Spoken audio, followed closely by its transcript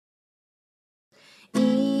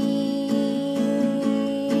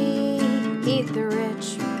make the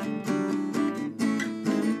rich.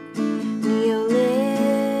 Neolibs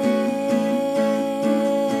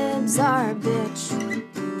are a bitch.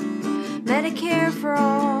 Medicare for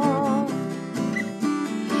all.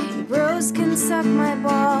 You bros can suck my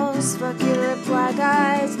balls. Fuck your reply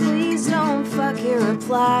guys. Please don't fuck your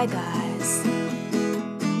reply guys.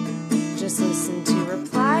 Just listen to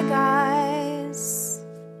Reply Guys.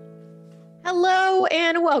 Hello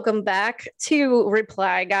and welcome back to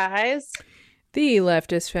Reply Guys, the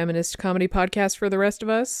leftist feminist comedy podcast for the rest of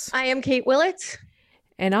us. I am Kate Willett.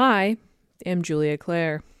 And I am Julia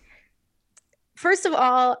Claire. First of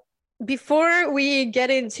all, before we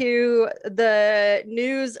get into the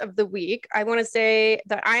news of the week, I want to say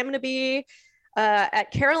that I'm going to be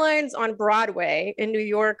at Caroline's on Broadway in New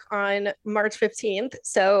York on March 15th.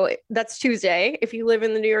 So that's Tuesday. If you live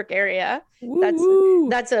in the New York area,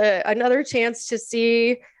 that's another chance to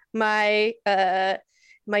see my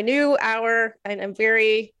my new hour, and I'm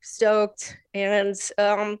very stoked. And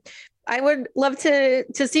I would love to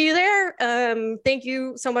see you there. Thank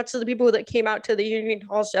you so much to the people that came out to the Union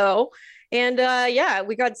Hall show. And yeah,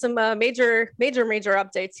 we got some major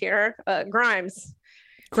updates here. Grimes.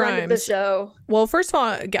 Friend of the show. Well, first of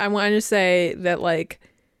all, I want to say that like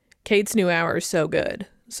Kate's new hour is so good.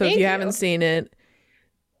 So if you haven't seen it,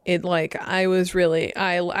 I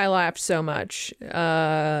laughed so much.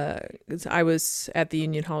 'Cause I was at the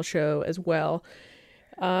Union Hall show as well.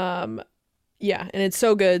 Yeah, and it's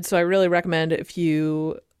so good. So I really recommend if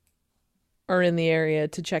you are in the area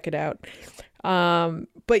to check it out.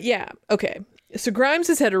 But yeah, okay. So Grimes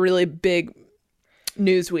has had a really big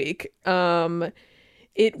news week.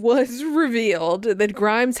 It was revealed that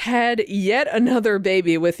Grimes had yet another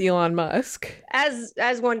baby with Elon Musk. As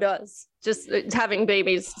one does, just having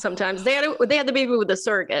babies sometimes. They had the baby with a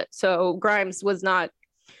surrogate, so Grimes was not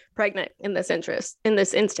pregnant in this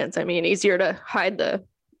instance. I mean, easier to hide the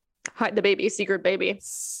baby, secret baby.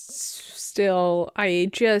 Still, I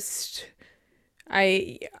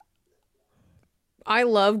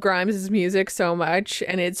love Grimes' music so much,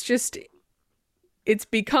 and it's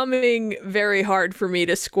becoming very hard for me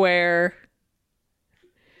to square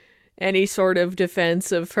any sort of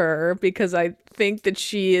defense of her because I think that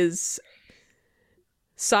she is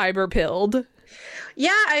cyber pilled.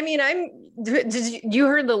 Yeah, I mean, you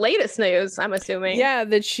heard the latest news, I'm assuming. Yeah,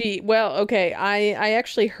 that okay, I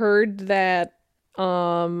actually heard that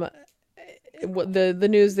the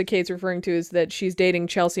news that Kate's referring to is that she's dating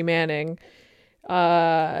Chelsea Manning.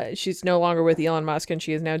 She's no longer with Elon Musk and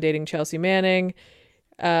she is now dating Chelsea Manning.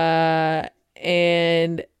 And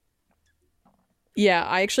yeah,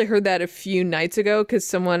 I actually heard that a few nights ago because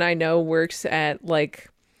someone I know works at like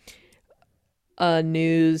a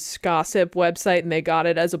news gossip website and they got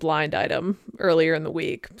it as a blind item earlier in the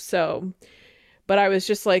week. So, but I was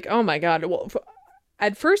just like, oh my God. Well,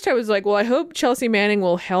 at first I was like, well, I hope Chelsea Manning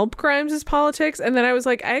will help Grimes' politics. And then I was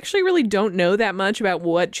like, I actually really don't know that much about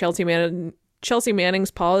what Chelsea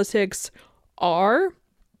Manning's politics are,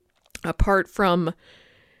 apart from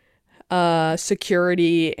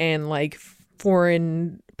security and like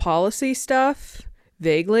foreign policy stuff,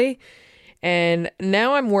 vaguely. And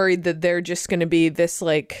now I'm worried that they're just going to be this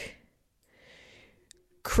like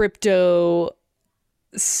crypto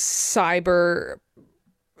cyber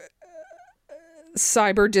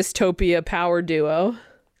dystopia power duo.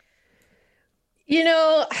 You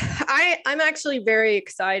know, I'm actually very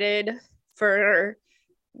excited for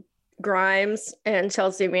Grimes and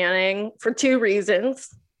Chelsea Manning for two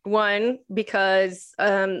reasons. One, because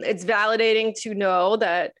it's validating to know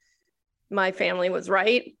that my family was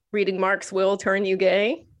right. Reading Mark's will turn you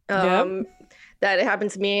gay. That it happened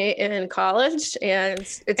to me in college, and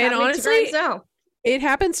it's happening honestly, to Grimes now. It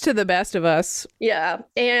happens to the best of us. Yeah.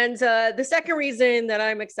 And the second reason that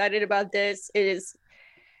I'm excited about this is,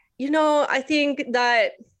 you know, I think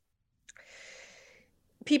that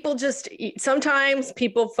sometimes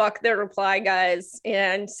people fuck their reply guys.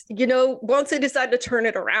 And, you know, once they decide to turn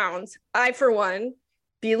it around, I, for one,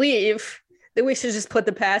 believe that we should just put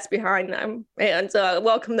the past behind them and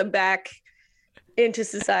welcome them back into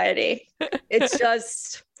society. It's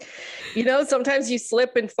just, you know, sometimes you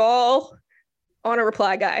slip and fall on a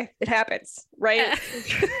reply guy. It happens, right?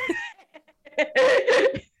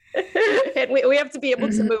 And we have to be able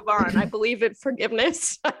to move on. I believe in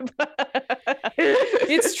forgiveness.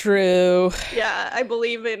 It's true. Yeah, I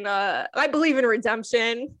believe in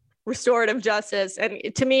redemption, restorative justice. And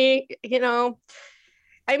to me, you know,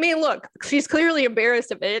 I mean, look, she's clearly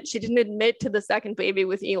embarrassed of it. She didn't admit to the second baby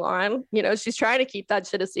with Elon. You know, she's trying to keep that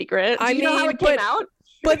shit a secret. Do you know how it came out?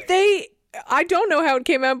 But they I don't know how it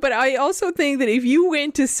came out, but I also think that if you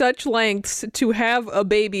went to such lengths to have a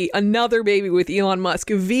baby, another baby with Elon Musk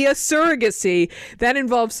via surrogacy, that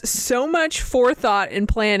involves so much forethought and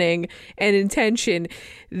planning and intention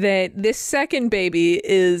that this second baby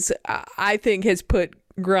is, I think, has put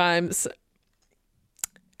Grimes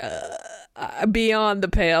beyond the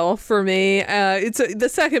pale for me. The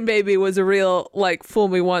second baby was a real, like, fool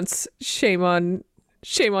me once, shame on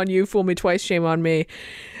you, fool me twice, shame on me.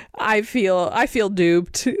 I feel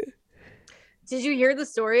duped. Did you hear the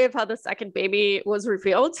story of how the second baby was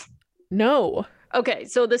revealed? No. Okay,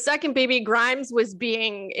 so the second baby, Grimes, was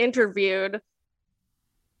being interviewed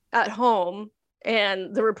at home,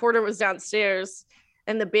 and the reporter was downstairs,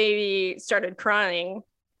 and the baby started crying,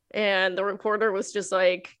 and the reporter was just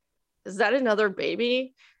like, "Is that another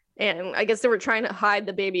baby?" And I guess they were trying to hide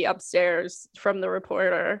the baby upstairs from the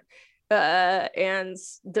reporter. And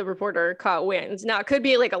the reporter caught wind. Now, it could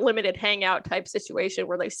be like a limited hangout type situation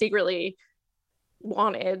where they secretly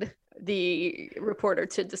wanted the reporter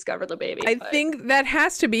to discover the baby. I think that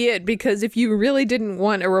has to be it, because if you really didn't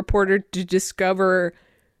want a reporter to discover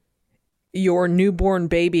your newborn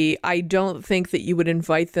baby, I don't think that you would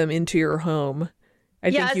invite them into your home.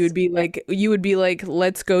 I think you would be like,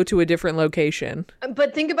 let's go to a different location.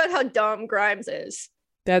 But think about how dumb Grimes is.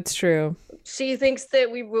 That's true. She thinks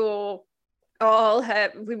that we will all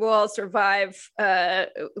survive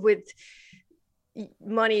with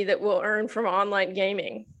money that we'll earn from online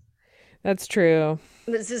gaming. That's true.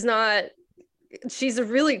 She's a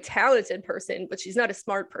really talented person, but she's not a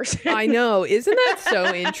smart person. I know. Isn't that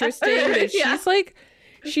so interesting? That she's like,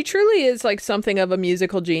 she truly is like something of a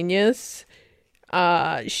musical genius.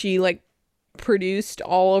 She like produced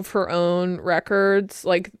all of her own records,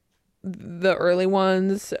 like the early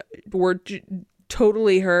ones were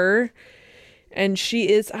totally her, and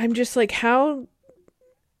I'm just like, how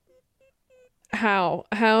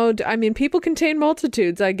I mean, people contain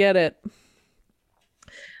multitudes. I get it.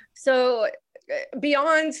 So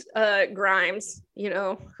beyond Grimes,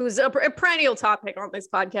 who's a perennial topic on this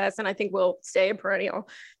podcast, and I think will stay a perennial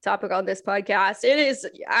topic on this podcast,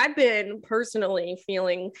 I've been personally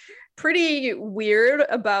feeling pretty weird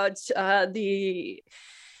about the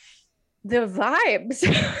vibes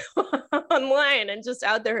online and just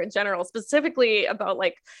out there in general, specifically about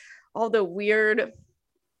like all the weird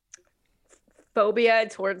phobia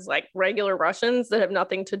towards like regular Russians that have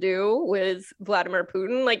nothing to do with Vladimir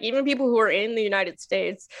Putin. Like even people who are in the United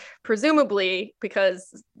States, presumably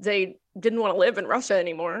because they didn't want to live in Russia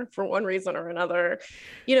anymore for one reason or another,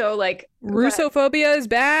 like Russophobia is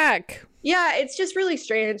back. Yeah, it's just really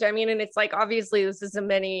strange. I mean, and it's like, obviously this is a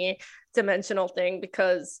many-dimensional thing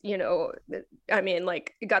because, I mean,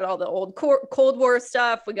 like you got all the old Cold War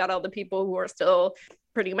stuff. We got all the people who are still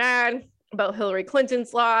pretty mad about Hillary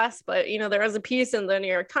Clinton's loss. But, there was a piece in the New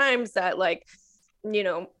York Times that like,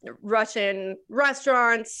 Russian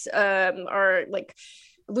restaurants are like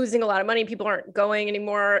losing a lot of money. People aren't going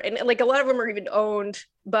anymore. And like a lot of them are even owned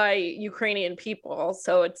by Ukrainian people.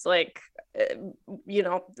 So it's like,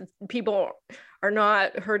 people are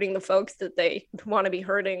not hurting the folks that they want to be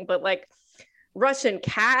hurting, but like Russian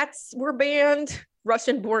cats were banned.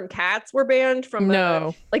 Russian-born cats were banned from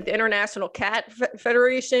the International Cat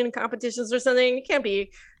Federation competitions or something. You can't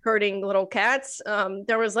be hurting little cats.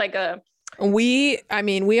 There was like we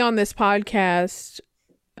on this podcast,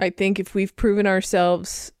 I think if we've proven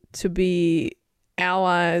ourselves to be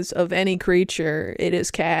allies of any creature, it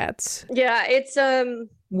is cats. Yeah, it's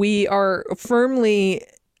we are firmly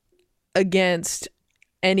against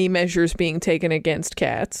any measures being taken against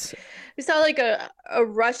cats. We saw like a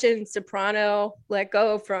Russian soprano let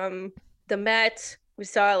go from the Met. We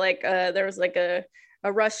saw like there was like a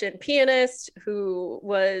Russian pianist who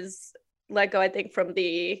was let go, I think, from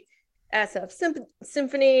the SF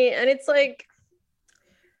Symphony. And it's like,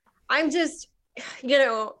 I'm just,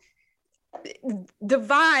 the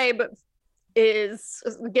vibe is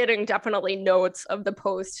getting definitely notes of the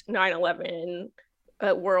post 9/11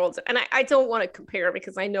 world. And I don't want to compare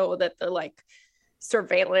because I know that the like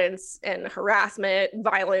surveillance and harassment,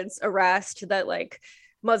 violence, arrest that like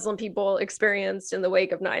Muslim people experienced in the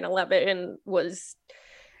wake of 9/11 was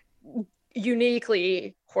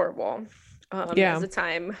uniquely horrible as a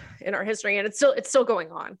time in our history. And it's still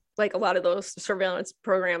going on. Like a lot of those surveillance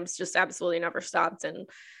programs just absolutely never stopped. And,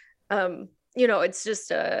 it's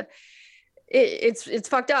just, it's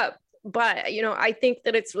fucked up. But, I think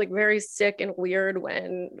that it's like very sick and weird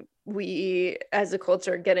when we as a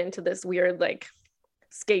culture get into this weird, like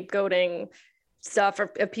scapegoating stuff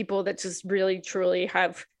of people that just really, truly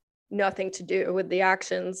have nothing to do with the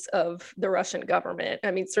actions of the Russian government.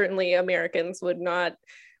 I mean, certainly Americans would not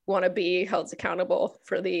want to be held accountable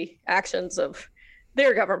for the actions of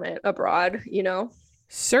their government abroad, you know?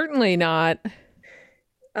 Certainly not.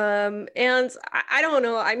 And I don't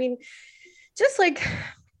know. I mean, just like,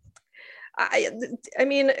 I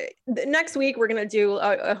mean, next week we're going to do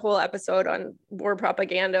a whole episode on war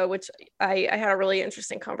propaganda, which I had a really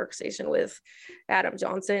interesting conversation with Adam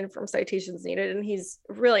Johnson from Citations Needed, and he's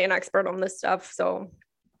really an expert on this stuff. So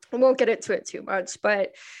I won't get into it too much,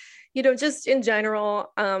 but, you know, just in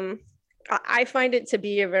general, I find it to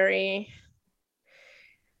be a very,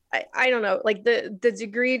 I don't know, like the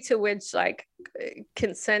degree to which like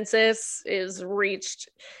consensus is reached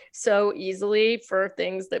so easily for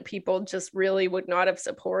things that people just really would not have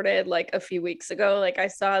supported like a few weeks ago. Like I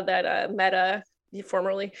saw that Meta,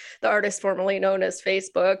 the artist formerly known as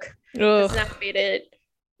Facebook, has now made it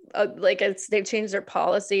like they've changed their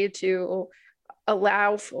policy to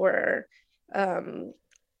allow for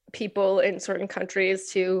people in certain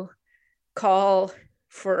countries to call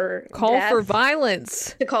for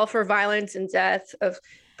violence and death of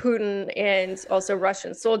Putin and also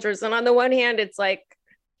Russian soldiers. And on the one hand, it's like,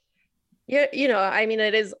 you know, I mean,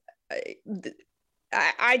 it is,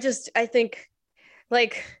 I think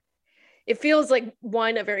like it feels like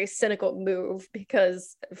a very cynical move,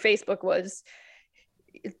 because Facebook was,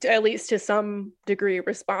 at least to some degree,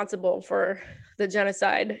 responsible for the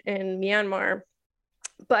genocide in Myanmar.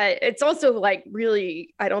 But it's also like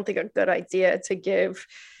really, I don't think a good idea to give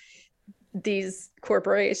these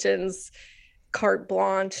corporations carte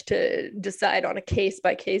blanche to decide on a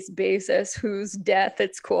case-by-case basis whose death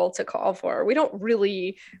it's cool to call for. We don't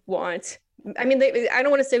really want, I mean, I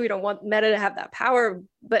don't want to say we don't want Meta to have that power,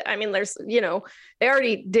 but I mean, there's, you know, they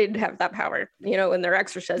already did have that power, you know, in their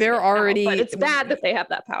exercise. But it's bad that they have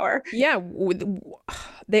that power. Yeah,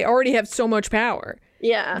 they already have so much power.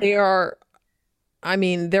 Yeah. They're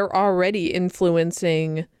already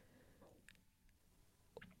influencing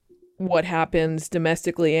what happens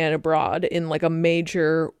domestically and abroad in like a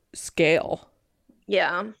major scale.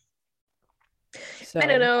 Yeah. So I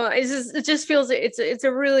don't know. It just feels it's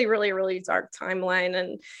a really, really, really dark timeline.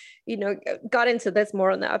 And, you know, got into this more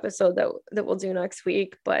on the episode that we'll do next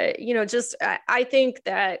week. But, you know, just I think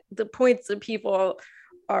that the points that people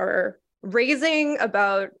are raising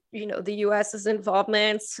about, you know, the US's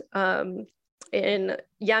involvement in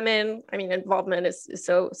Yemen. I mean, involvement is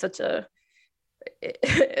such a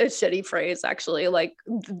shitty phrase, actually. Like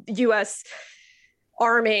the U.S.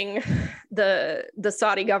 arming the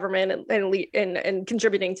Saudi government and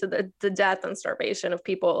contributing to the death and starvation of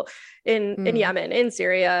people in Yemen, in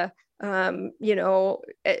Syria. You know,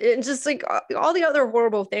 and just like all the other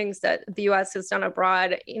horrible things that the U.S. has done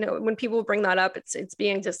abroad. You know, when people bring that up, it's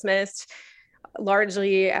being dismissed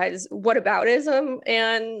largely as whataboutism.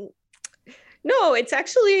 And no, it's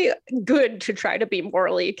actually good to try to be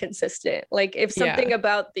morally consistent. Like if something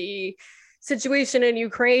about the situation in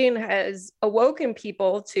Ukraine has awoken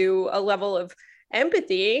people to a level of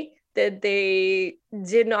empathy that they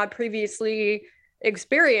did not previously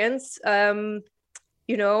experience,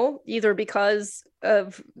 you know, either because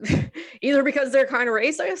they're kind of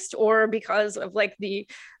racist, or because of like the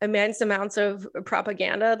immense amounts of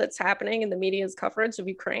propaganda that's happening in the media's coverage of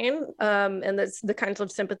Ukraine, and that's the kinds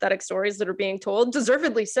of sympathetic stories that are being told,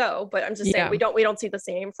 deservedly so. But I'm just saying we don't see the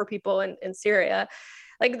same for people in Syria.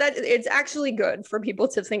 Like that, it's actually good for people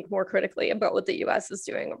to think more critically about what the U.S. is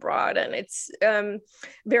doing abroad. And it's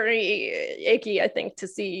very icky, I think, to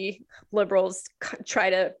see liberals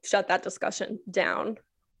try to shut that discussion down.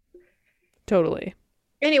 Totally.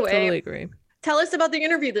 Anyway, totally agree. Tell us about the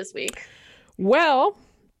interview this week. Well,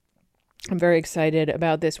 I'm very excited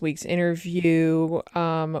about this week's interview.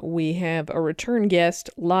 We have a return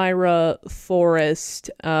guest, Lyra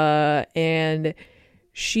Forrest, and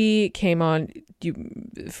she came on. You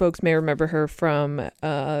folks may remember her from the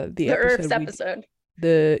ERFs episode.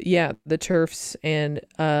 The TERFs and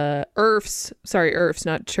ERFs. Sorry, ERFs,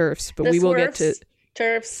 not TERFs, but we will get to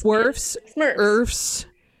TERFs. ERFs.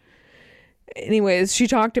 Anyways, she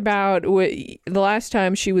talked about the last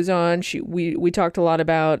time she was on. We talked a lot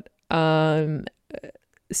about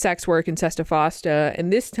sex work and Sesta Fosta,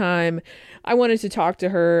 and this time I wanted to talk to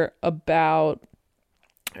her about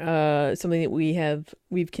something that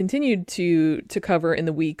we've continued to cover in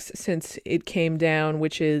the weeks since it came down,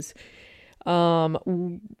 which is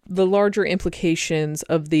the larger implications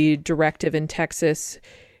of the directive in Texas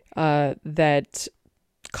that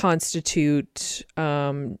constitute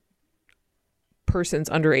persons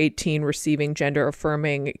under 18 receiving gender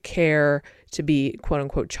affirming care to be quote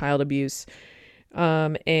unquote child abuse.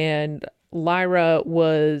 And Lyra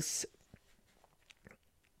was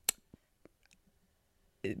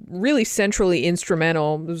really centrally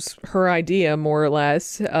instrumental. It was her idea, more or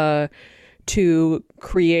less, to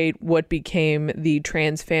create what became the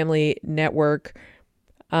Trans Family Network.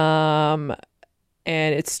 And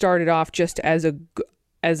it started off just as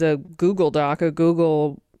a Google Doc, a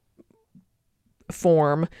Google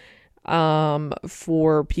form,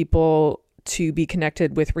 for people to be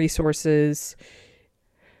connected with resources,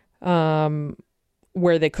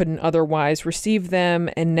 where they couldn't otherwise receive them.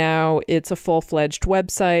 And now it's a full-fledged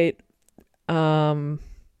website. And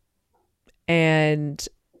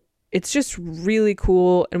it's just really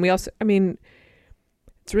cool. And we also, I mean,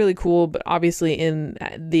 it's really cool, but obviously in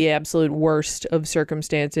the absolute worst of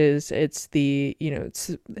circumstances, it's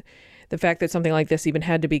it's the fact that something like this even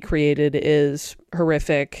had to be created is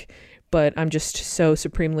horrific. But I'm just so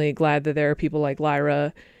supremely glad that there are people like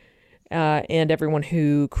Lyra, and everyone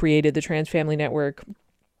who created the Trans Family Network,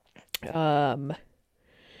 who are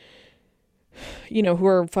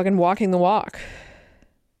fucking walking the walk.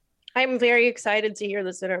 I'm very excited to hear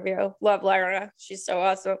this interview. Love Lyra. She's so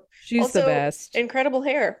awesome. She's also the best. Incredible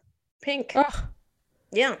hair. Pink. Ugh.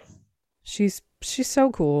 Yeah. She's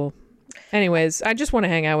so cool. Anyways, I just want to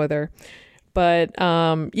hang out with her. But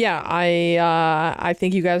yeah, I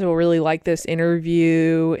think you guys will really like this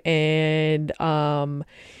interview. And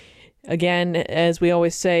again, as we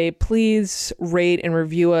always say, please rate and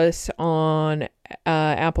review us on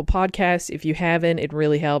Apple Podcasts. If you haven't, it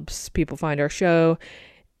really helps people find our show.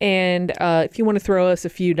 And if you want to throw us a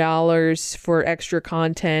few dollars for extra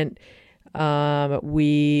content,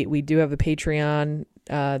 we do have a Patreon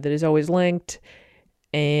that is always linked.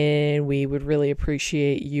 And we would really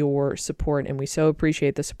appreciate your support, and we so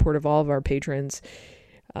appreciate the support of all of our patrons.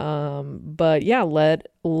 But yeah, let's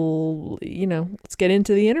get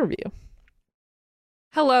into the interview.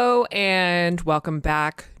 Hello, and welcome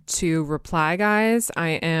back to Reply Guys. I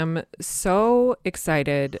am so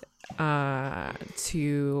excited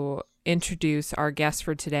to introduce our guest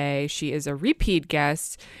for today. She is a repeat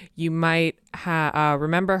guest. You might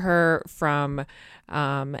remember her from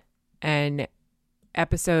an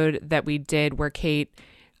episode that we did where Kate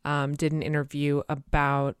did an interview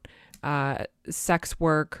about sex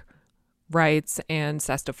work rights and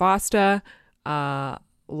Sesta Fosta.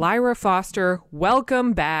 Lyra Foster,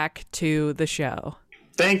 welcome back to the show.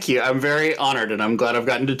 Thank you. I'm very honored, and I'm glad I've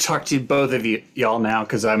gotten to talk to both of y'all now,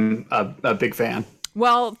 because I'm a big fan.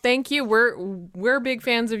 Well, thank you. We're big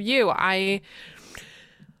fans of you.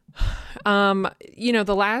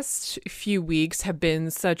 The last few weeks have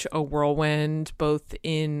been such a whirlwind, both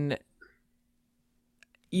in,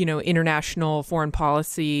 international foreign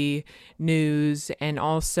policy news and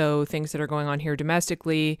also things that are going on here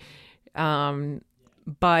domestically.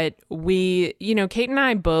 But we, Kate and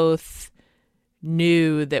I both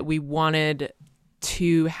knew that we wanted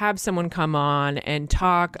to have someone come on and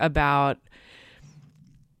talk about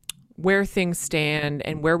where things stand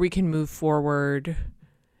and where we can move forward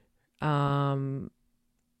in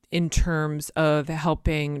terms of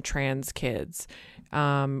helping trans kids.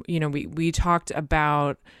 We talked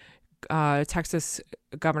about Texas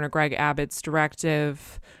Governor Greg Abbott's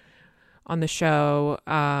directive on the show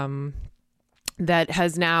that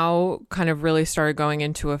has now kind of really started going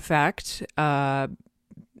into effect,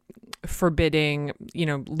 forbidding,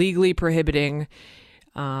 legally prohibiting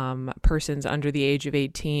persons under the age of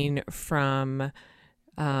 18 from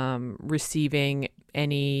receiving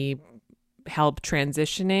any help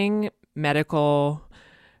transitioning, medical,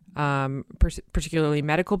 particularly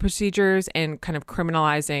medical procedures, and kind of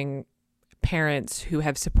criminalizing parents who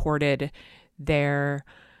have supported their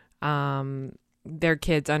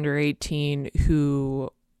kids under 18 who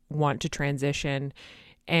want to transition,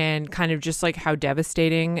 and kind of just like how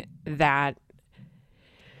devastating that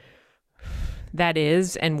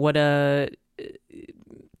is, and what a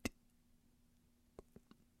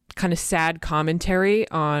kind of sad commentary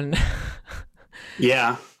on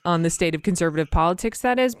on the state of conservative politics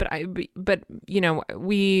that is. But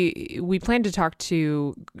we plan to talk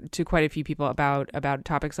to quite a few people about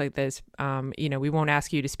topics like this. We won't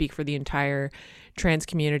ask you to speak for the entire trans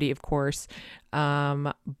community, of course,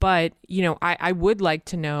 but I would like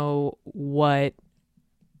to know, what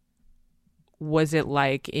was it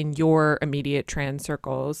like in your immediate trans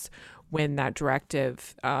circles when that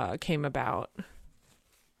directive came about?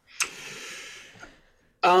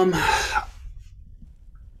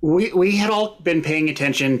 We had all been paying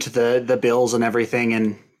attention to the bills and everything,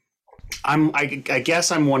 and I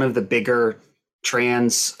guess I'm one of the bigger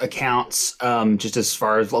trans accounts, just as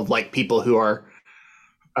far as like people who are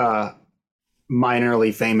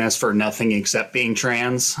minorly famous for nothing except being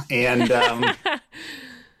trans, and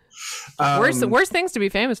worst things to be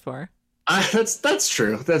famous for. That's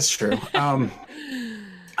true. That's true.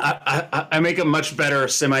 I make a much better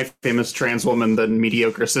semi-famous trans woman than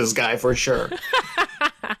mediocre cis guy for sure.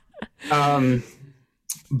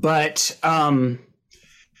 But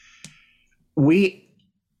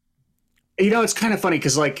it's kind of funny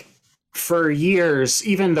because like for years,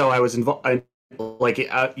 even though I was involved,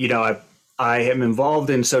 I am involved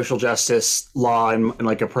in social justice law in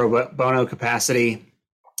like a pro bono capacity,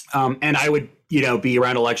 and I would be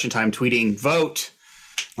around election time tweeting vote,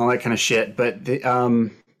 all that kind of shit. But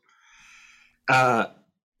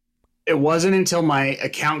it wasn't until my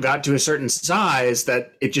account got to a certain size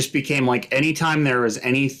that it just became like anytime there was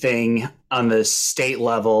anything on the state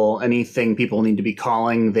level, anything people need to be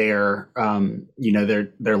calling their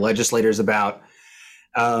their legislators about.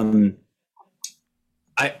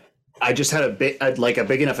 I just had a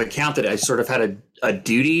big enough account that I sort of had a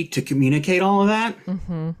duty to communicate all of that.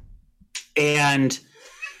 Mm-hmm. And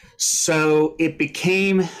so it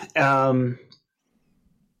became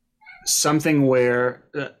something where,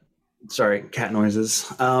 sorry, cat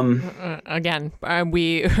noises. Again,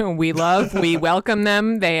 we welcome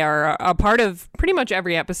them. They are a part of pretty much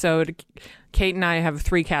every episode. Kate and I have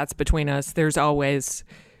 3 cats between us. There's always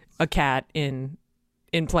a cat in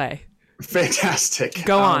play. Fantastic.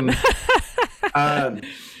 Go on.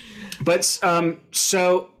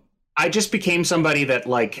 So I just became somebody that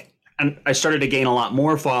and I started to gain a lot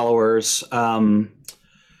more followers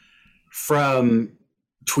from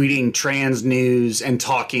tweeting trans news and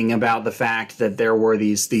talking about the fact that there were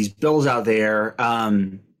these bills out there.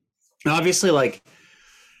 Obviously, like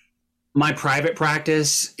my private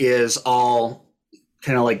practice is all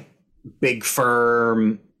kind of like big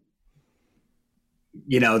firm.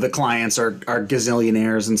 The clients are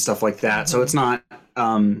gazillionaires and stuff like that. So it's not,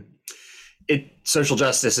 social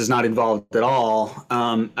justice is not involved at all.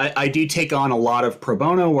 I do take on a lot of pro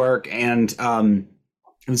bono work and some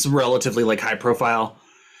relatively like high profile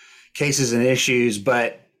cases and issues.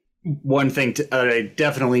 But one thing I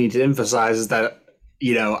definitely need to emphasize is that,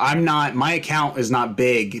 my account is not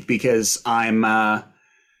big because I'm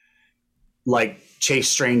like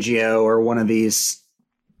Chase Strangio or one of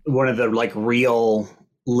the like real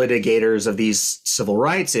litigators of these civil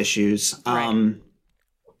rights issues. Right.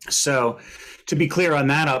 So to be clear on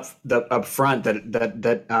that up front,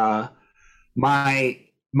 that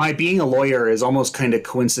my being a lawyer is almost kind of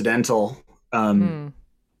coincidental to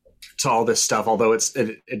all this stuff, although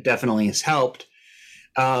it definitely has helped.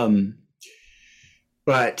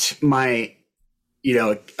 But my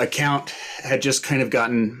account had just kind of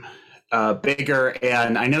gotten bigger,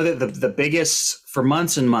 and I know that the biggest for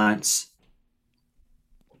months and months,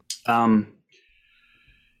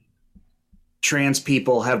 trans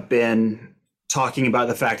people have been talking about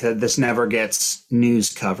the fact that this never gets news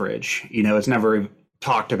coverage. It's never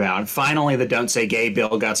talked about. Finally, the Don't Say Gay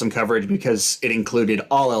bill got some coverage because it included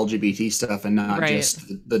all LGBT stuff and not just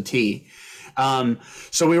the T.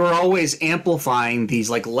 So we were always amplifying these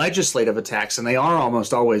like legislative attacks, and they are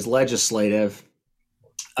almost always legislative.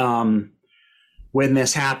 When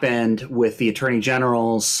this happened with the Attorney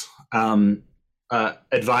General's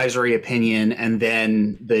advisory opinion, and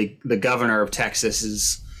then the governor of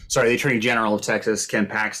Texas the Attorney General of Texas, Ken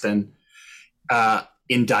Paxton,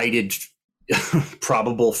 indicted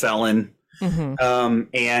probable felon. Mm-hmm.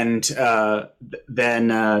 And then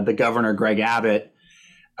the governor, Greg Abbott,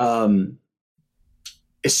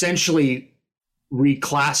 essentially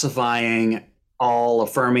reclassifying all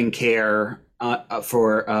affirming care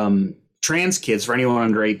for trans kids, for anyone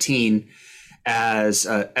under 18,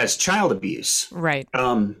 as child abuse. Right.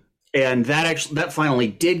 And that finally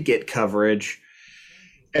did get coverage.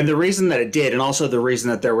 And the reason that it did, and also the reason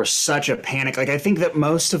that there was such a panic, like I think that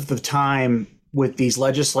most of the time with these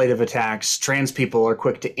legislative attacks, trans people are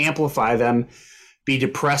quick to amplify them, be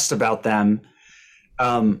depressed about them.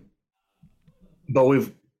 But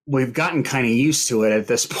we've gotten kind of used to it at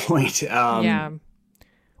this point. Yeah.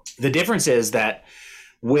 The difference is that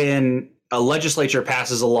when a legislature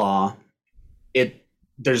passes a law,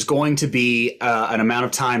 there's going to be an amount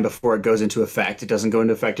of time before it goes into effect. It doesn't go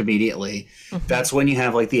into effect immediately. Mm-hmm. That's when you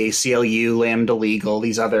have like the ACLU, Lambda Legal,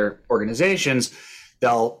 these other organizations.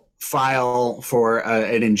 They'll file for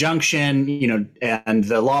an injunction, and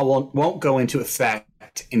the law won't go into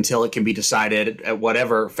effect until it can be decided at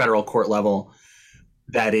whatever federal court level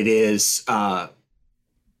that it is, that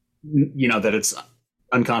it's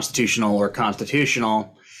unconstitutional or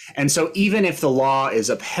constitutional. And so even if the law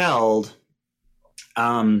is upheld,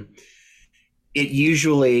 it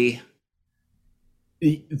usually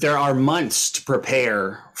there are months to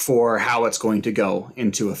prepare for how it's going to go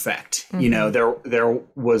into effect. Mm-hmm. You know, there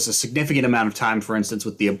was a significant amount of time, for instance,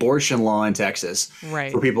 with the abortion law in Texas,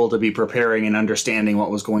 Right. for people to be preparing and understanding what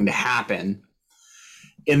was going to happen.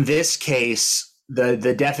 In this case,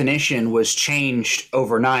 the definition was changed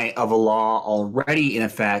overnight of a law already in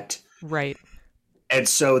effect. Right. And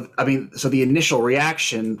so, I mean, so the initial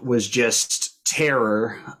reaction was just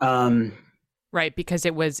terror. Right, because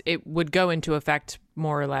it would go into effect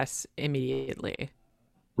more or less immediately.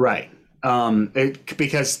 Right.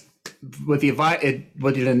 Because what the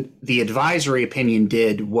advisory opinion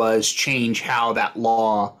did was change how that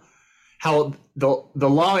law, how the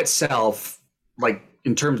law itself, like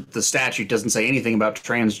in terms of the statute, doesn't say anything about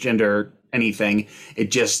transgender anything.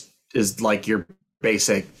 It just is like your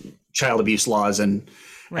basic child abuse laws and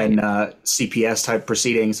CPS type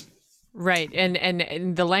proceedings. Right.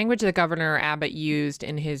 And the language that Governor Abbott used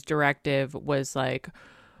in his directive was like,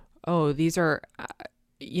 oh, these are,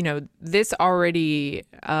 this already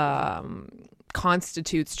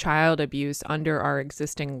constitutes child abuse under our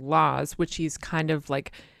existing laws, which he's kind of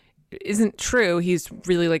like, isn't true. He's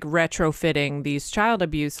really like retrofitting these child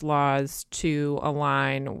abuse laws to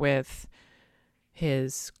align with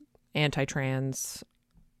his anti-trans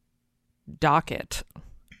docket.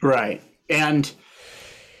 Right. And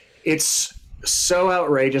it's so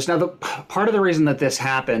outrageous. Now, the part of the reason that this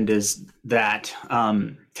happened is that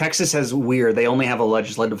Texas has they only have a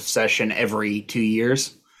legislative session every 2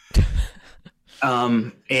 years.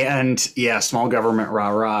 And yeah, small government, rah,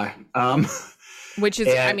 rah. Which is,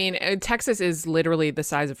 Texas is literally the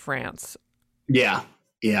size of France. Yeah.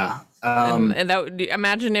 Yeah. And that would,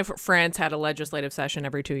 imagine if France had a legislative session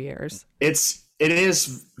every 2 years. It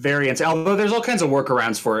is very insane, although there's all kinds of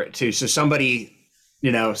workarounds for it too. So somebody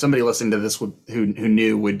listening to this who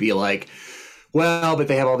knew would be like, well, but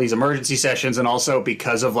they have all these emergency sessions, and also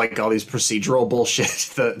because of like all these procedural bullshit,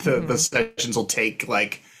 the sessions will take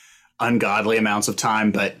like ungodly amounts of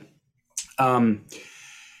time. But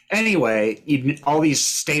anyway, all these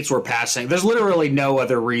states were passing. There's literally no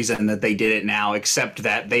other reason that they did it now except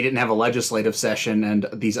that they didn't have a legislative session, and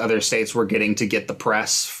these other states were getting to get the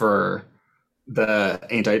press for their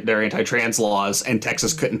anti-trans laws, and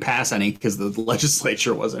Texas couldn't pass any because the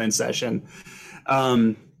legislature wasn't in session.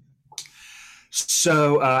 And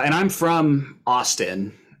I'm from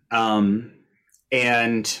Austin,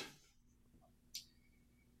 and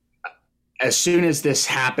as soon as this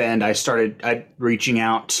happened, I started reaching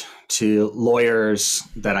out to lawyers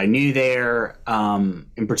that I knew there.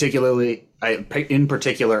 In particular,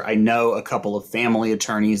 I know a couple of family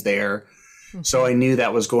attorneys there. So I knew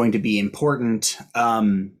that was going to be important.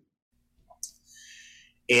 And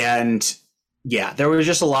yeah, there was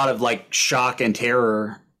just a lot of like shock and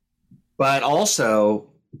terror, but also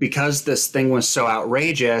because this thing was so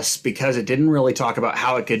outrageous, because it didn't really talk about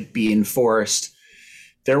how it could be enforced,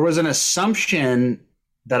 there was an assumption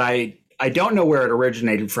that I don't know where it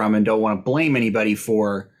originated from and don't want to blame anybody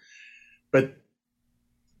for, but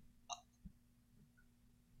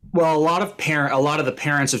well, a lot of the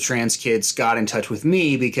parents of trans kids got in touch with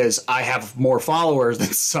me because I have more followers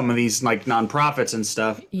than some of these like nonprofits and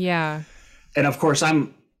stuff. Yeah. And of course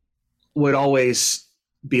would always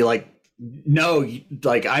be like, no,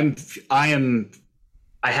 like I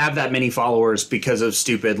have that many followers because of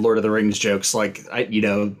stupid Lord of the Rings jokes. Like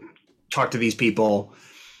talk to these people.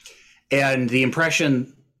 And the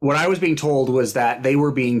impression, what I was being told was that they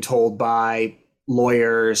were being told by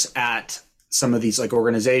lawyers at some of these like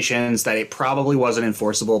organizations that it probably wasn't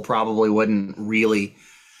enforceable, probably wouldn't really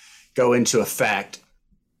go into effect.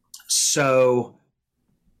 So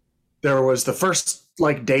there was the first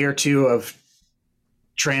like day or two of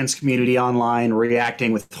trans community online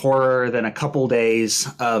reacting with horror, then a couple days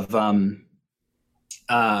of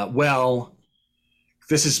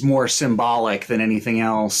this is more symbolic than anything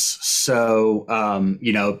else. So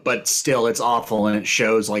but still it's awful, and it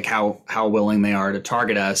shows like how willing they are to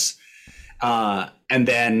target us. And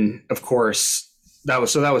then, of course, that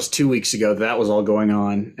was 2 weeks ago that was all going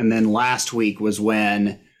on. And then last week was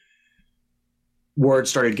when word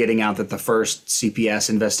started getting out that the first CPS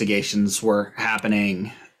investigations were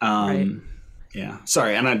happening. Right. Yeah.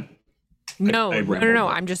 Sorry. And No.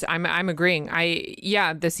 I'm agreeing. The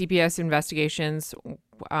CPS investigations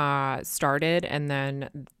started, and then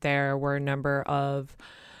there were a number of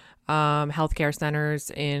healthcare centers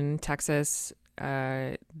in Texas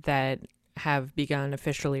that have begun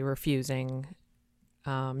officially refusing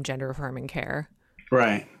gender affirming care.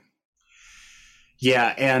 Right.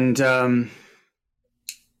 Yeah. And,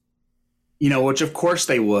 which of course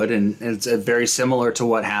they would. And it's very similar to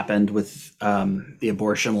what happened with the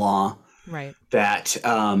abortion law. Right. That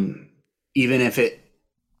even if it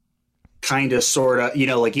kind of sort of,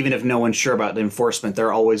 like even if no one's sure about the enforcement,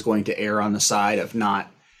 they're always going to err on the side of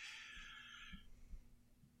not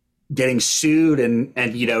getting sued and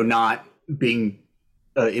not being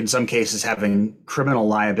in some cases having criminal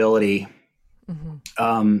liability.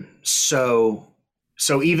 Mm-hmm. So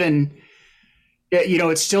even,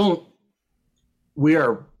 it's still, we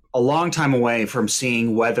are a long time away from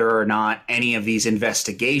seeing whether or not any of these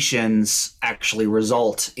investigations actually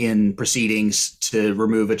result in proceedings to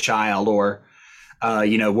remove a child, or,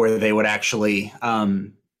 where they would actually,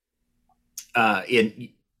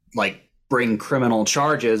 bring criminal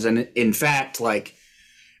charges. And in fact,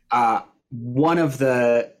 one of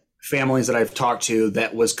the families that I've talked to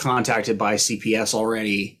that was contacted by CPS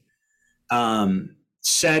already,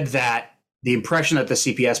 said that the impression that the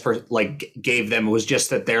CPS gave them was just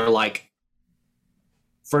that they're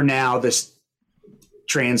for now, this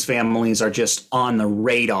trans families are just on the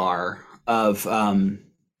radar of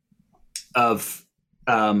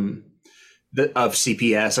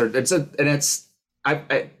CPS,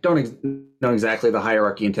 I don't know exactly the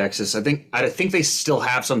hierarchy in Texas. I think they still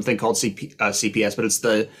have something called CPS, but it's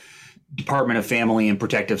the Department of Family and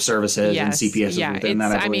Protective Services, and CPS is within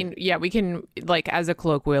that. We can, as a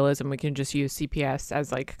colloquialism, we can just use CPS as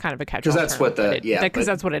kind of a catch-all term. Because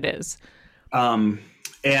that's what it is. And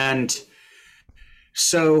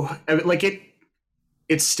so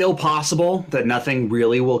it's still possible that nothing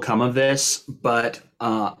really will come of this, but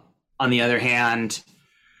on the other hand,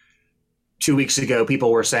 2 weeks ago,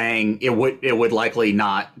 people were saying it would likely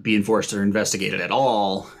not be enforced or investigated at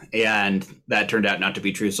all. And that turned out not to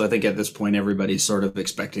be true. So I think at this point, everybody's sort of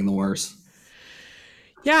expecting the worst.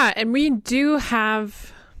 Yeah. And we do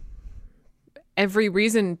have every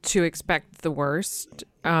reason to expect the worst,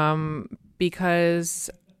 because,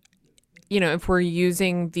 if we're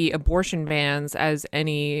using the abortion bans as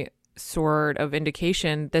any sort of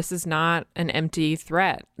indication, this is not an empty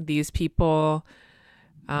threat. These people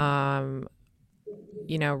really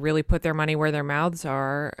put their money where their mouths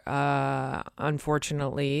are,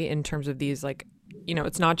 unfortunately, in terms of these,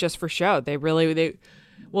 it's not just for show.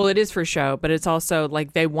 It is for show, but it's also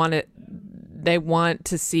they want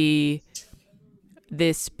to see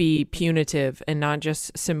this be punitive and not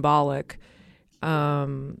just symbolic.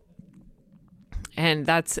 And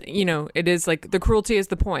that's, it is the cruelty is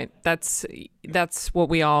the point. That's what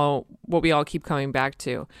we all keep coming back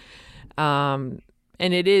to. And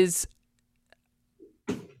it is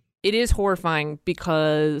horrifying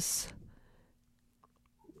because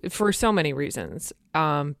for so many reasons.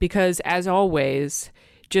 Because as always,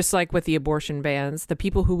 just like with the abortion bans, the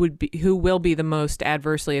people who will be the most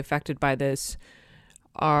adversely affected by this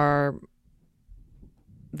are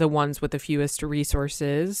the ones with the fewest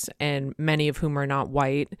resources, and many of whom are not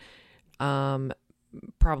white.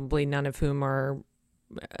 Probably none of whom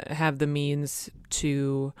have the means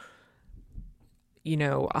to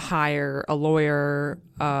hire a lawyer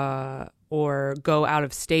or go out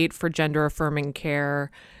of state for gender affirming care.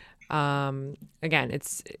 Again,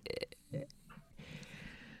 it's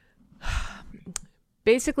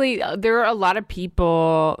basically there are a lot of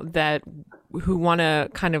people who want to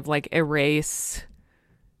kind of erase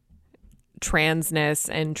transness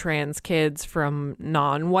and trans kids from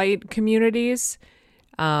non-white communities,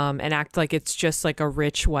 and act like it's just a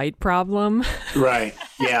rich white problem. Right.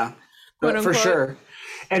 Yeah. For sure.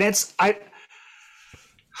 And it's, I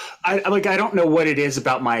don't know what it is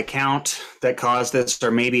about my account that caused this, or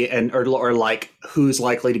maybe, or who's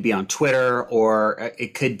likely to be on Twitter, or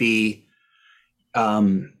it could be,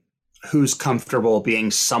 who's comfortable being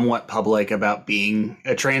somewhat public about being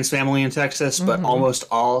a trans family in Texas, but mm-hmm. almost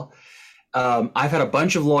all, I've had a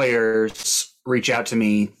bunch of lawyers reach out to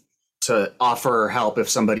me to offer help if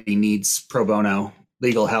somebody needs pro bono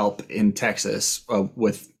legal help in Texas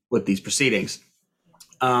with these proceedings.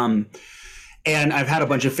 And I've had a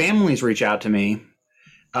bunch of families reach out to me.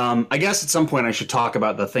 I guess at some point I should talk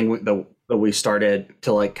about the thing that we started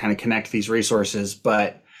to kind of connect these resources.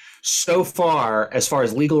 But so far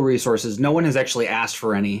as legal resources, no one has actually asked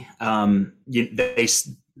for any.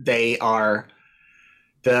 They are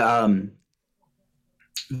the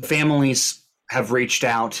families have reached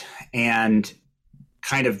out and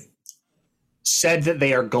kind of said that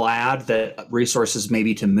they are glad that resources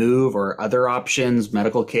maybe to move or other options,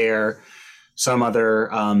 medical care, some other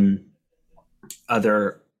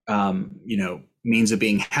means of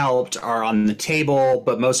being helped are on the table,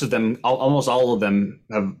 but most of them, almost all of them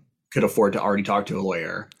could afford to already talk to a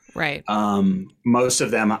lawyer. Right. Most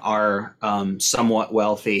of them are somewhat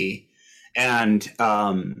wealthy, and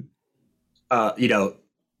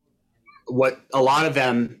what a lot of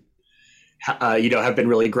them have been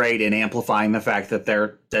really great in amplifying the fact that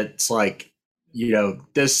that's like,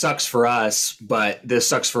 this sucks for us, but this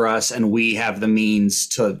sucks for us, and we have the means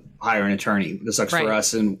to hire an attorney. This sucks for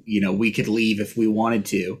us, and we could leave if we wanted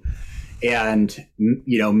to. And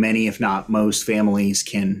many, if not most, families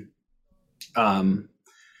can are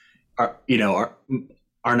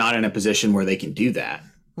not in a position where they can do that.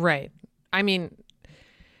 Right. I mean,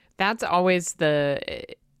 that's always the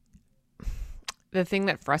thing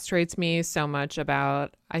that frustrates me so much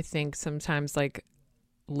about, I think, sometimes like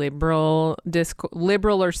liberal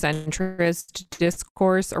or centrist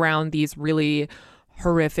discourse around these really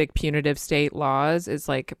horrific punitive state laws is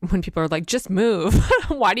like when people are like, just move.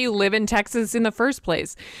 Why do you live in Texas in the first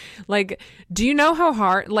place? Like, do you know how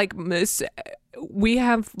hard, like, we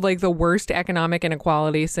have like the worst economic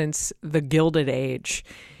inequality since the Gilded Age.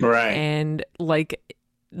 Right. And like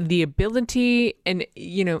the ability, and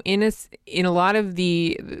in a lot of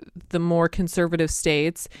the more conservative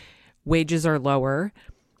states, wages are lower.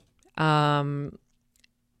 It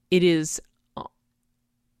is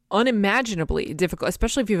unimaginably difficult,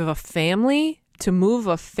 especially if you have a family, to move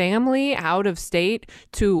a family out of state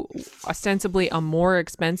to ostensibly a more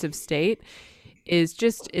expensive state it's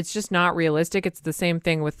just not realistic. It's the same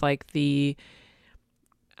thing with like the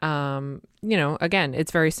again,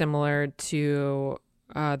 it's very similar to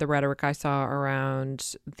the rhetoric I saw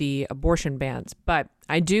around the abortion bans. But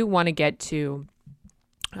I do want to get to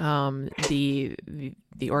the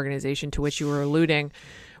organization to which you were alluding,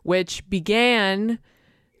 which began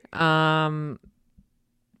as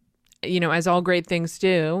all great things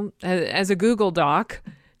do, as a Google Doc.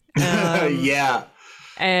 Yeah.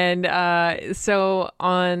 And so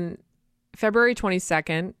on February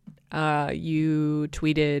 22nd, you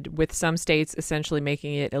tweeted, with some states essentially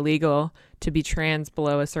making it illegal to be trans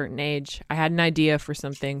below a certain age, I had an idea for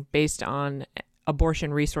something based on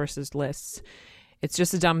abortion resources lists. It's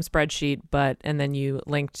just a dumb spreadsheet, and then you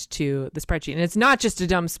linked to the spreadsheet. And it's not just a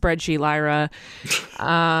dumb spreadsheet, Lyra.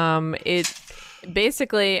 It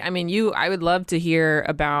basically, I would love to hear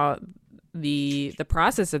about the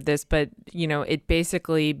process of this, but it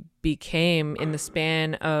basically became, in the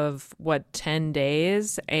span of 10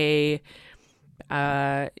 days, the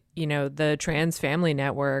Trans Family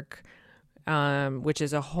Network, which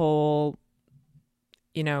is a whole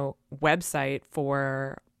website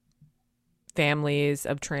for families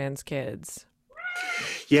of trans kids.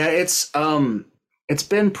 Yeah, it's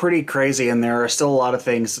been pretty crazy, and there are still a lot of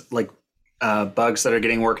things like bugs that are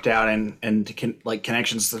getting worked out, and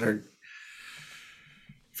connections that are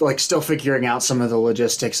like still figuring out some of the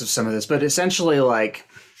logistics of some of this. But essentially, like,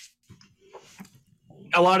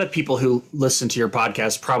 a lot of people who listen to your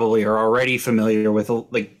podcast probably are already familiar with,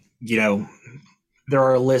 there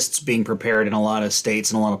are lists being prepared in a lot of states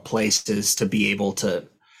and a lot of places to be able to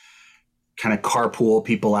kind of carpool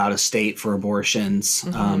people out of state for abortions,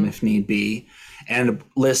 if need be. And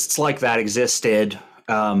lists like that existed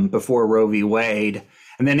before Roe v. Wade.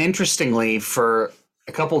 And then interestingly, for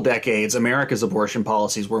a couple decades, America's abortion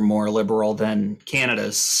policies were more liberal than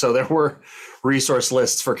Canada's. So there were resource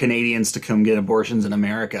lists for Canadians to come get abortions in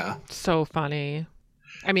America. So funny.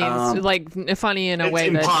 It's like funny in a way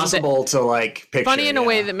that's impossible to like picture. Funny in a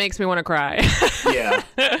way that makes me want to cry. Yeah.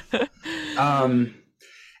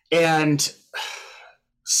 And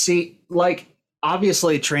see, like,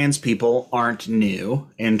 obviously trans people aren't new,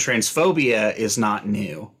 and transphobia is not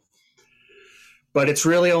new. But it's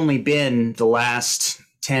really only been the last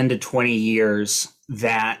 10 to 20 years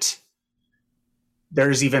that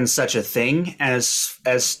there's even such a thing as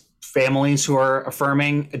families who are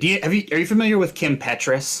affirming. Are you familiar with Kim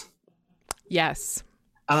Petras? Yes.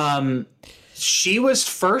 She was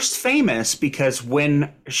first famous because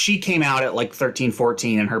when she came out at like 13,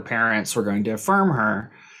 14 and her parents were going to affirm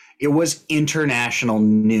her, it was international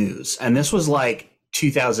news. And this was like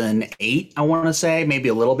 2008, I want to say, maybe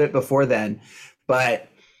a little bit before then. But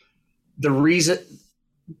the reason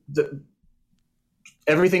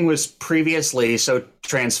everything was previously so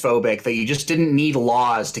transphobic that you just didn't need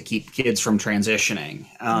laws to keep kids from transitioning.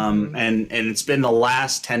 And it's been the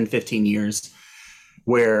last 10, 15 years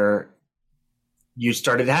where you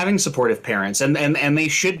started having supportive parents, and they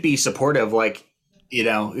should be supportive. Like,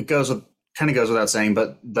 it goes without saying,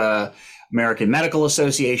 but the American Medical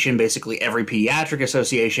Association, basically every pediatric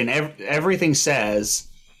association, everything says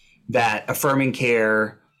that affirming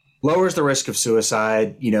care lowers the risk of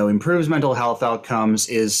suicide, improves mental health outcomes,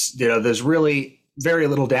 there's really very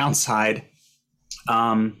little downside.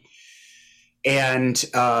 So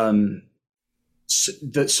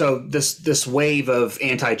this wave of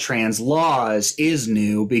anti-trans laws is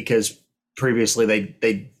new because previously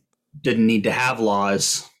they didn't need to have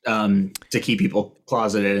laws to keep people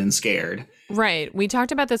closeted and scared. Right. We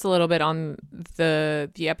talked about this a little bit on the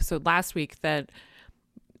episode last week that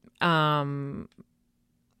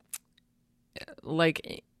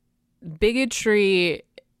like bigotry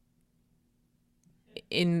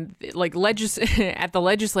in like at the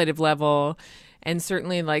legislative level, and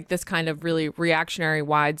certainly like this kind of really reactionary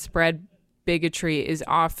widespread bigotry is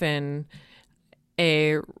often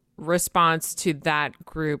a response to that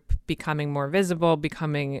group becoming more visible,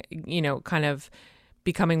 becoming, kind of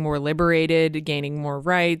becoming more liberated, gaining more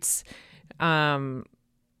rights. And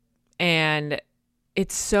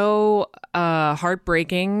it's so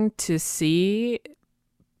heartbreaking to see,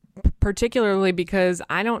 particularly because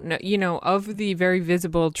I don't know, of the very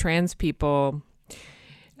visible trans people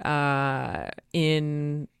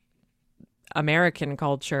in American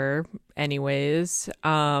culture anyways,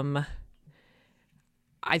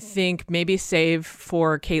 I think maybe save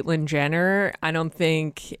for Caitlyn Jenner, I don't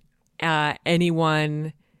think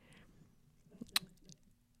anyone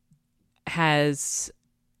has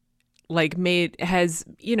made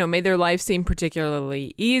their life seem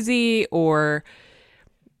particularly easy, or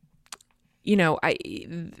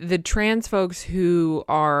the trans folks who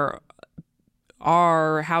are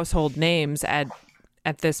household names at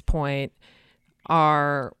this point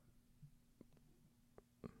are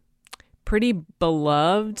pretty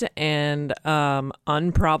beloved and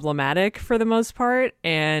unproblematic for the most part,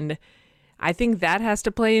 and I think that has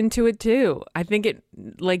to play into it too. I think it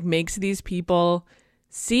makes these people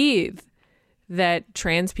see that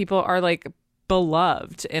trans people are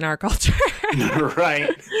beloved in our culture. Right.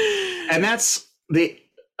 And that's the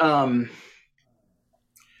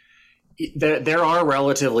there are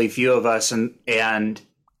relatively few of us, and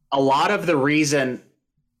a lot of the reason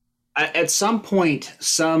at some point,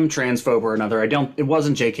 some transphobe or another, it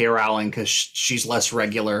wasn't J.K. Rowling because she's less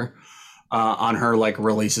regular on her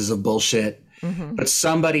releases of bullshit. Mm-hmm. But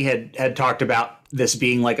somebody had talked about this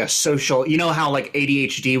being a social, how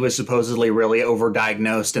ADHD was supposedly really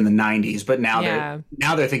overdiagnosed in the 90s, but now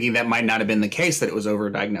they're thinking that might not have been the case, that it was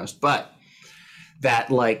overdiagnosed, but that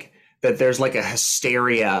that there's a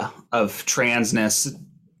hysteria of transness,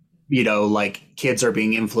 kids are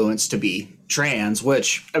being influenced to be trans,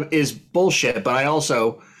 which is bullshit. But I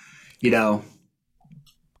also,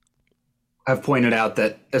 have pointed out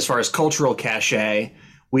that as far as cultural cachet,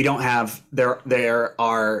 we don't have, there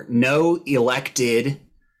are no elected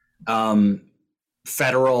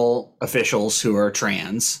federal officials who are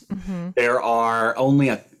trans. Mm-hmm. There are only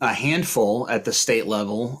a handful at the state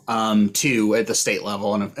level, 2 at the state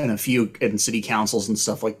level, and a few in city councils and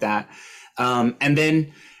stuff like that. And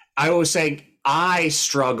then I always say, I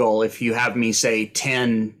struggle if you have me say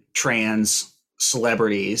 10 trans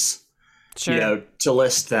celebrities, sure, to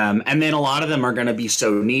list them. And then a lot of them are going to be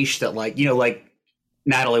so niche that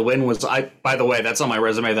Natalie Wynn was, by the way, that's on my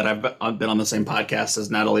resume that I've been on the same podcast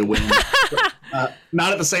as Natalie Wynn.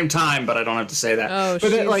 Not at the same time, but I don't have to say that. Oh,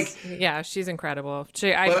 but she's incredible.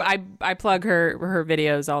 I plug her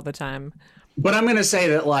videos all the time. But I'm going to say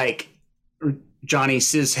that Johnny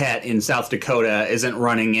Cishet in South Dakota isn't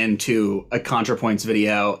running into a ContraPoints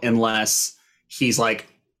video unless he's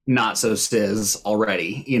not so cis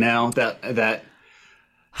already, that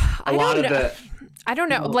a lot of the, I don't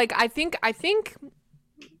know.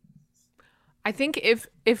 I think if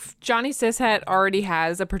Johnny Cishet already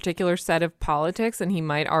has a particular set of politics, and he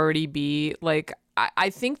might already be I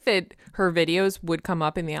think that her videos would come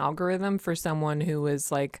up in the algorithm for someone who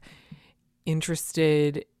was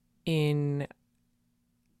interested in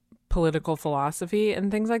political philosophy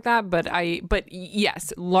and things like that. But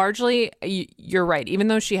yes, largely you're right. Even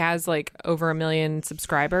though she has over 1 million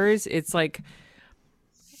subscribers, it's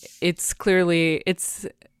clearly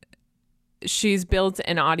she's built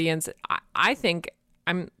an audience. I think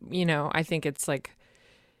I think it's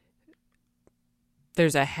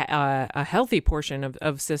there's a healthy portion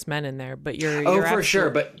of cis men in there, but you're for sure.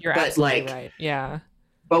 But you're absolutely right. Yeah.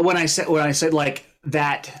 But when I said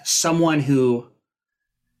that someone who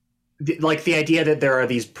the idea that there are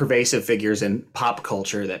these pervasive figures in pop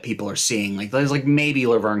culture that people are seeing, there's maybe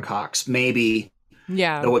Laverne Cox, maybe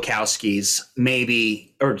the Wachowskis,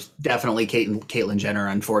 maybe, or definitely Caitlyn Jenner,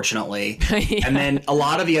 unfortunately. Yeah. And then a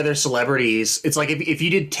lot of the other celebrities, it's if you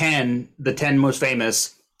did 10, the 10 most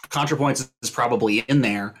famous, ContraPoints is probably in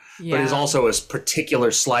there, but it's also a particular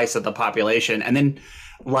slice of the population. And then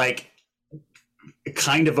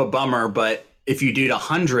kind of a bummer, but if you did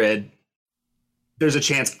 100, there's a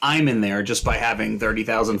chance I'm in there just by having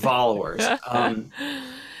 30,000 followers. I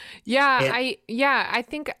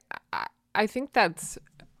think that's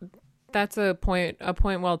a point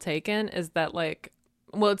well taken, is that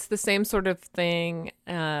well, it's the same sort of thing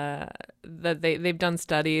that they've done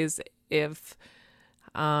studies if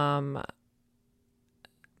a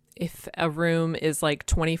room is like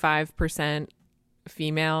 25%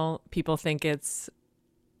 female, people think it's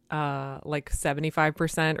like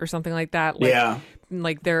 75% or something like that. Like, Yeah.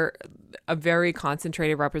 Like they're a very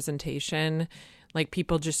concentrated representation. Like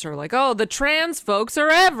people just are like, oh, the trans folks are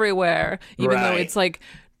everywhere, even though Right. it's like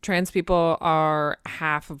trans people are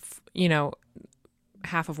half of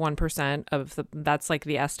 1% of that's like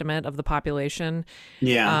the estimate of the population.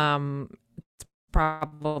 Yeah. It's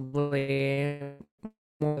probably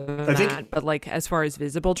more than I think- that. But like as far as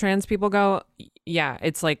visible trans people go, yeah,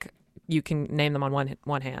 it's like you can name them on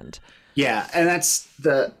one hand. Yeah, and that's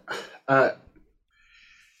the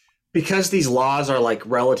because these laws are like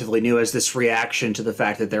relatively new as this reaction to the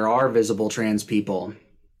fact that there are visible trans people.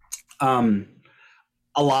 A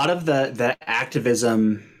lot of the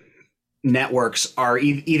activism networks are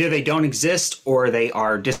either they don't exist or they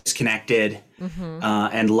are disconnected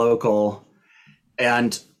and local.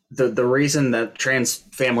 And the reason that Trans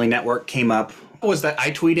Family Network came up was that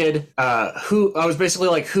I tweeted I was basically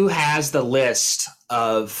like, who has the list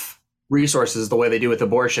of resources the way they do with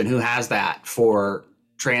abortion? Who has that for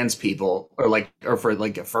trans people or for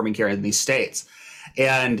like affirming care in these states?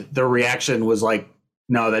 And the reaction was like,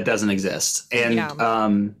 no, that doesn't exist. And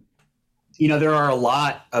there are a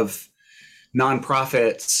lot of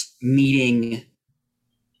nonprofits meeting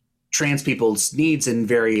trans people's needs in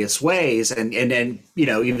various ways, and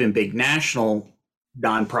even big national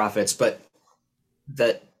nonprofits. But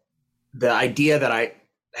the idea that I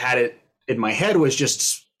had it in my head was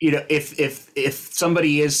just, if a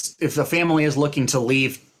family is looking to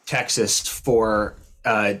leave Texas for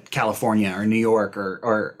California or New York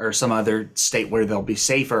or some other state where they'll be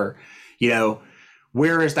safer,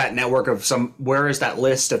 where is that network where is that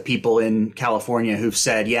list of people in California who've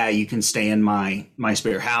said, yeah, you can stay in my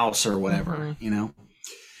spare house or whatever,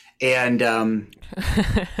 and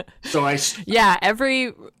so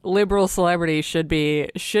every liberal celebrity should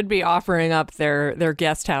be offering up their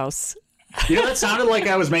guest house. That sounded like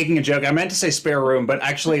I was making a joke. I meant to say spare room, but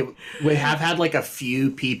actually we have had like a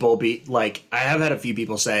few people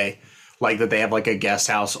say like that they have like a guest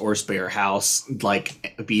house or spare house,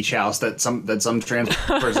 like a beach house that some trans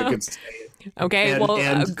person could stay in. Okay,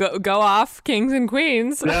 go off, kings and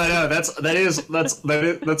queens. No, that's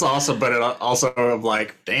awesome, but it also I'm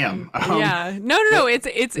like, damn. Yeah, no, it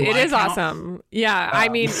is awesome. Yeah, I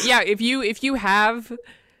mean, yeah, if you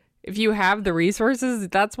have the resources,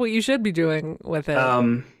 that's what you should be doing with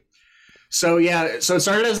it. So it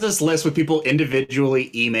started as this list with people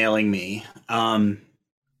individually emailing me.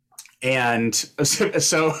 And so it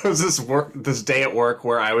was this day at work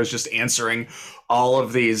where I was just answering all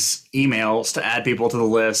of these emails to add people to the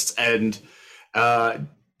list. And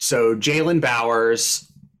so Jalen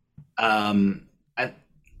Bowers, I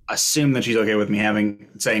assume that she's okay with me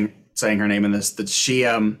saying her name in this, that she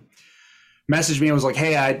messaged me and was like,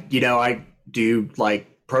 hey, I do like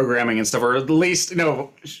programming and stuff, or at least,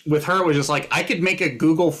 with her it was just like, I could make a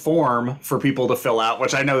Google form for people to fill out,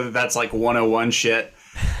 which I know that's like 101 shit.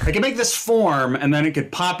 I could make this form and then it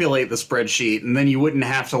could populate the spreadsheet and then you wouldn't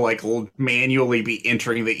have to like manually be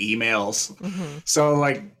entering the emails. Mm-hmm.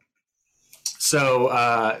 So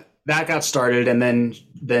that got started, and then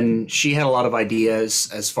she had a lot of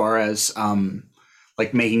ideas as far as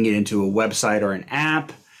like making it into a website or an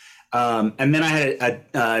app. And then I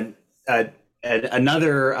had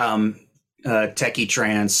another techie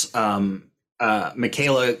trans,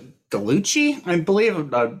 Michaela Galucci, I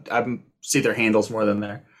believe. I see their handles more than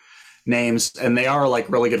their names, and they are like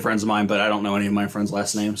really good friends of mine, but I don't know any of my friends'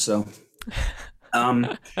 last names. So,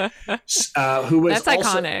 who was that's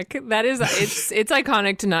iconic. That is, it's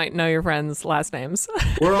iconic to not know your friends' last names.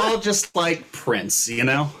 We're all just like Prince,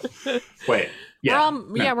 Wait, yeah,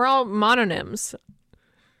 we're all mononyms.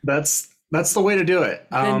 That's the way to do it.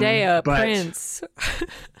 Zendaya, Prince.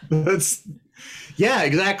 Yeah,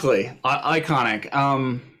 exactly.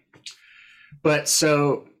 Iconic. But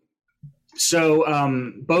so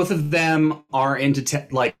both of them are into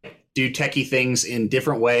do techie things in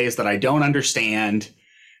different ways that I don't understand,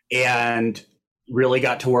 and really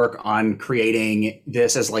got to work on creating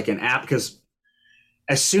this as like an app, because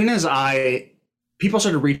as soon as people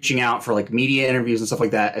started reaching out for like media interviews and stuff like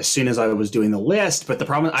that as soon as I was doing the list. But the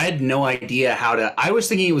problem, I had no idea I was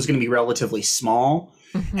thinking it was going to be relatively small,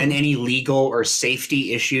 and any legal or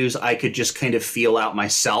safety issues I could just kind of feel out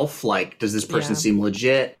myself. Like, does this person seem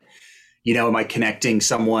legit? Am I connecting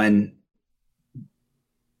someone?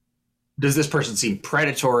 Does this person seem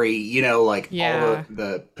predatory? All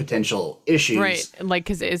the potential issues. Right. Like,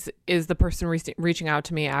 because is is the person reaching out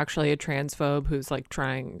to me actually a transphobe who's like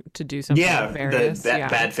trying to do something nefarious?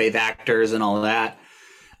 Bad faith actors and all of that.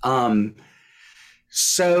 And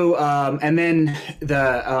then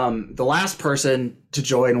the last person to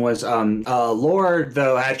join was Laura,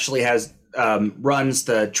 though, actually runs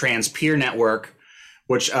the Trans Peer Network,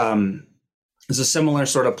 which is a similar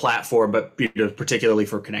sort of platform, but particularly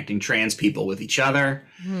for connecting trans people with each other,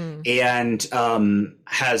 and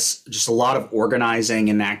has just a lot of organizing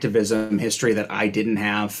and activism history that I didn't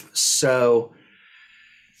have. So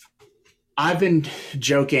I've been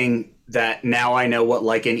joking that now I know what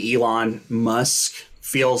like an Elon Musk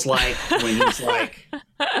feels like when he's like,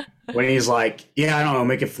 yeah, I don't know,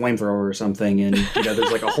 make a flamethrower or something, and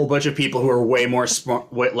there's like a whole bunch of people who are way more smart,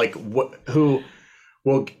 who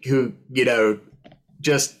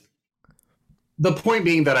just the point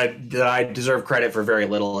being that I deserve credit for very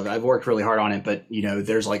little. I've worked really hard on it, but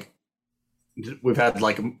there's like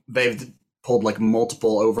they've pulled like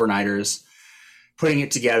multiple overnighters, putting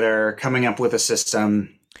it together, coming up with a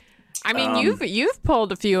system. I mean, you've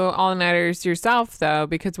pulled a few all-nighters yourself, though,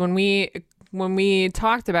 because when we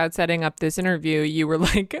talked about setting up this interview, you were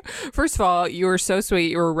like, first of all, you were so sweet,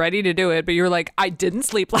 you were ready to do it, but you were like, I didn't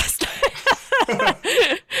sleep last night.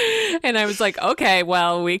 And I was like, okay,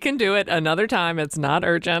 well, we can do it another time. It's not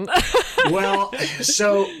urgent. Well,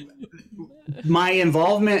 so my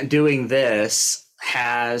involvement doing this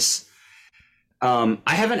has, I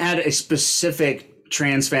haven't had a specific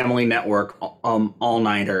trans family network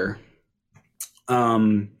all-nighter.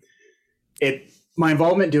 My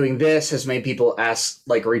involvement doing this has made people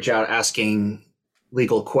reach out asking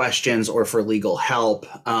legal questions or for legal help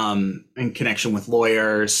in connection with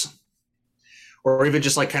lawyers, or even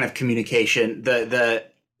just like kind of communication.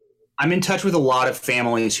 I'm in touch with a lot of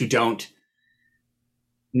families who don't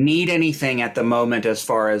need anything at the moment as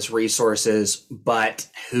far as resources, but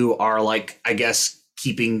who are like, I guess,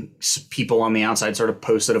 keeping people on the outside sort of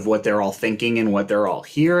posted of what they're all thinking and what they're all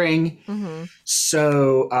hearing. Mm-hmm.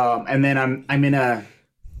 So, and then I'm in a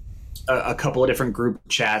couple of different group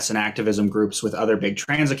chats and activism groups with other big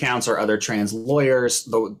trans accounts or other trans lawyers,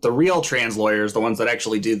 the real trans lawyers, the ones that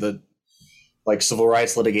actually do the like civil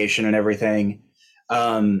rights litigation and everything.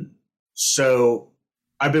 So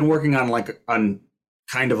I've been working on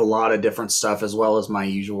kind of a lot of different stuff as well as my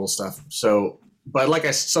usual stuff. So, but like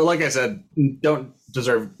I said, don't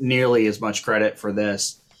deserve nearly as much credit for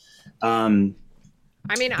this. I mean,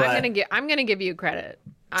 I'm gonna give you credit.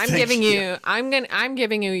 I'm giving you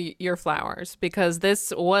your flowers, because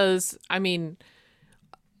this was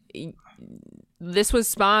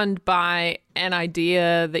spawned by an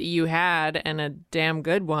idea that you had, and a damn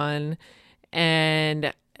good one.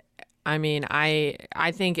 And I mean, I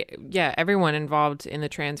think, yeah, everyone involved in the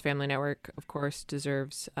Trans Family Network, of course,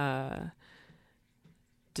 deserves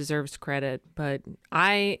credit, but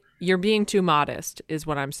you're being too modest is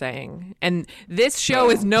what I'm saying. And this show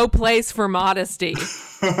is no place for modesty.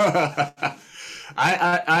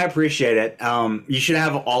 I appreciate it. You should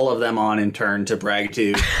have all of them on in turn to brag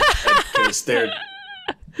to, because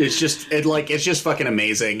it's just fucking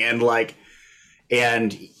amazing. And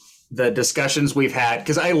the discussions we've had,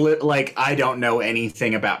 because I don't know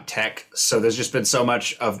anything about tech, so there's just been so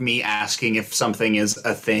much of me asking if something is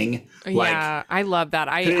a thing. Yeah, I love that.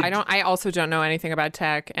 I also don't know anything about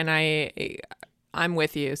tech, and I'm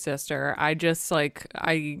with you, sister. I just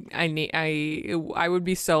I would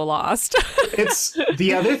be so lost. It's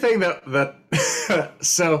the other thing that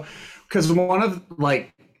so, because one of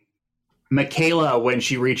Michaela, when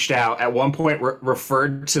she reached out at one point,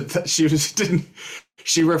 referred to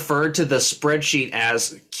she referred to the spreadsheet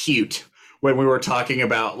as cute when we were talking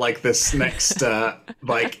about this next the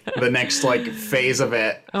next phase of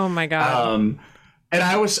it. Oh my god. And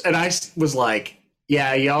I was like,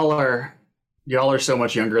 yeah, y'all are so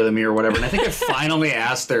much younger than me or whatever. And I think I finally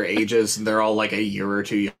asked their ages, and they're all a year or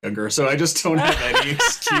two younger. So I just don't have any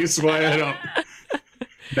excuse why I don't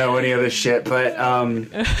know any of this shit. But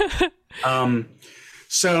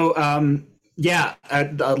yeah,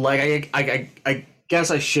 I guess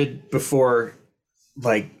I should, before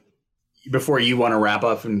you want to wrap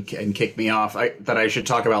up and kick me off, that I should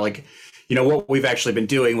talk about what we've actually been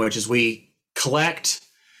doing, which is we collect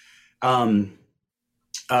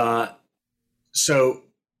so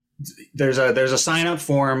there's a sign up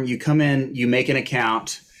form. You come in, you make an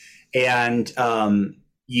account, and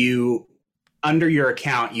you, under your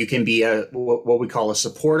account, you can be what we call a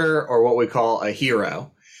supporter or what we call a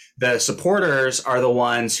hero. The supporters are the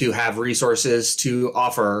ones who have resources to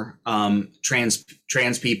offer trans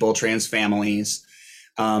people, trans families,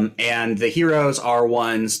 and the heroes are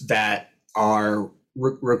ones that are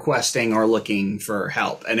requesting or looking for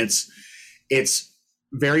help, and it's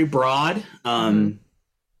very broad.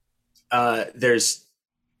 There's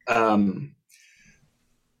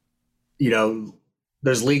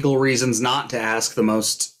there's legal reasons not to ask the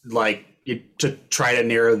most, like, to try to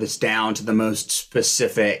narrow this down to the most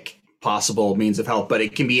specific possible means of help, but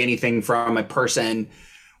it can be anything from a person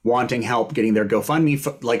wanting help getting their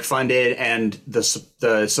GoFundMe funded, and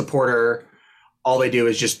the supporter, all they do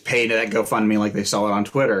is just pay to that GoFundMe like they saw it on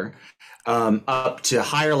Twitter, up to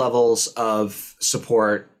higher levels of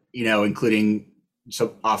support, including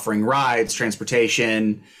offering rides,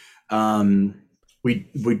 transportation. We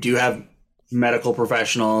do have medical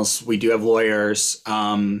professionals, we do have lawyers,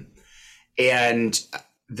 but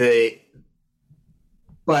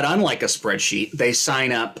unlike a spreadsheet, they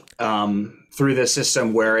sign up through the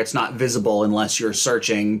system where it's not visible unless you're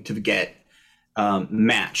searching to get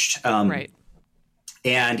matched. Right.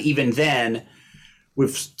 And even then,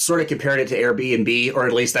 we've sort of compared it to Airbnb, or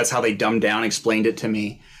at least that's how they dumbed down, explained it to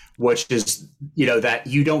me, which is, that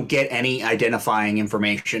you don't get any identifying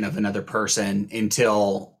information of another person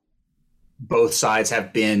until both sides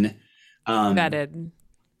have been vetted.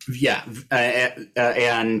 Yeah.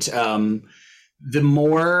 And the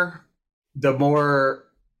more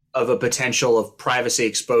of a potential of privacy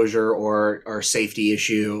exposure or safety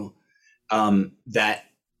issue that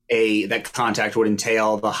contact would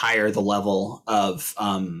entail, the higher the level of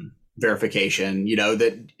verification. You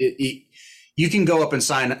can go up and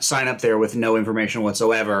sign up there with no information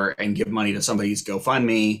whatsoever and give money to somebody's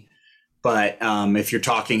GoFundMe, but if you're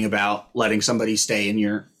talking about letting somebody stay in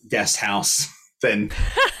your guest house, then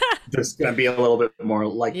there's going to be a little bit more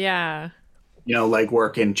like like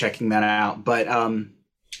work in checking that out. But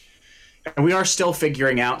and we are still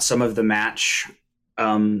figuring out some of the match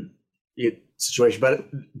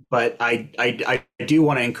situation, but I do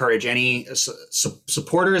want to encourage any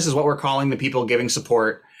supporters, is what we're calling the people giving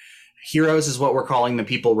support. Heroes is what we're calling the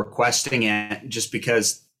people requesting it, just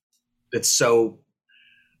because it's so,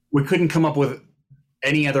 we couldn't come up with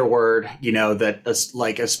any other word, that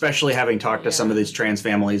like, especially having talked to some of these trans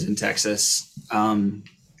families in Texas. And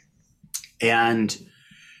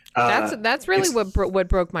that's really what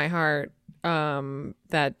broke my heart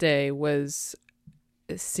that day, was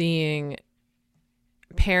seeing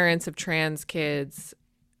parents of trans kids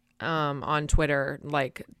on Twitter,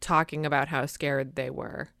 like, talking about how scared they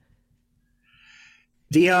were.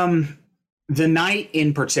 The night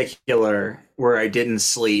in particular where I didn't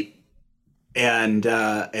sleep, and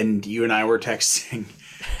you and I were texting,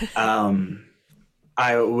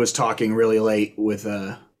 I was talking really late with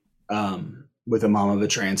a mom of a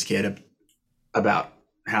trans kid about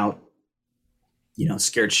how,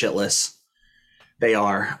 scared shitless they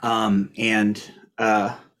are. And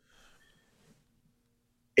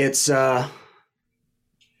it's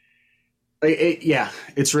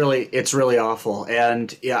it's really awful.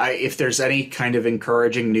 And if there's any kind of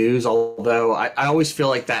encouraging news, although I always feel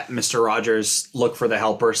like that Mr. Rogers look for the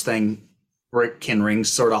helpers thing can ring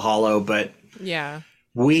sort of hollow, but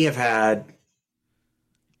we have had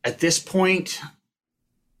at this point,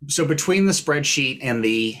 so between the spreadsheet and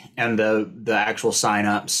the actual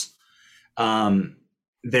signups,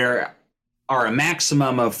 there are a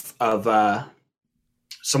maximum of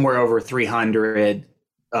somewhere over 300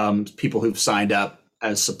 people who've signed up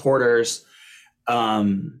as supporters.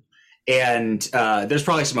 And there's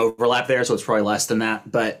probably some overlap there, so it's probably less than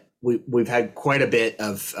that, but we've had quite a bit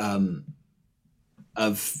of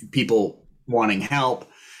people wanting help.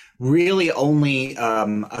 Really only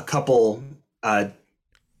a couple, I'd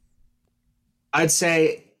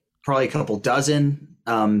say probably a couple dozen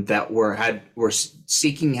that were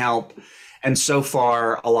seeking help. And so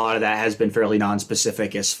far, a lot of that has been fairly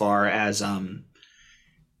non-specific, as far as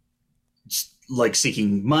like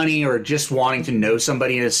seeking money or just wanting to know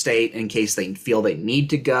somebody in a state in case they feel they need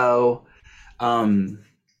to go.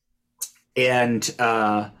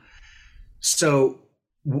 So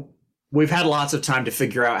we've had lots of time to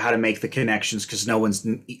figure out how to make the connections, because no one's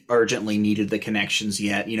urgently needed the connections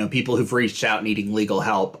yet. People who've reached out needing legal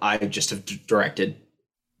help, I just have directed,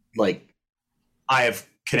 like, I have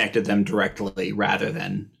connected them directly rather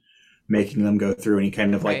than making them go through any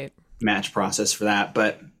kind of like match process for that.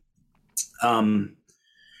 But the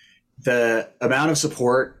amount of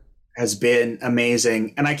support has been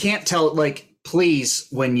amazing. And I can't tell, like, please,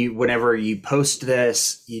 whenever you post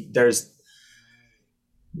this, there's,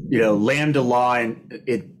 Lambda Law and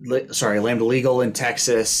Lambda Legal in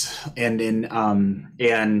Texas and in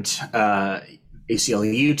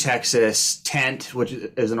ACLU Texas, Tent, which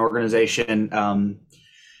is an organization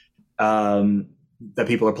that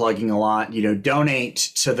people are plugging a lot. Donate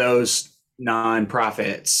to those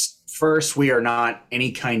nonprofits. First, we are not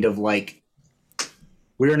any kind of like,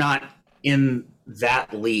 we are not in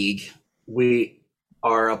that league. We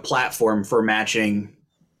are a platform for matching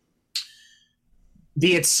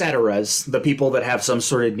the et ceteras, the people that have some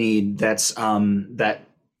sort of need that's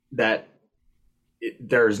that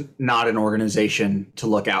there's not an organization to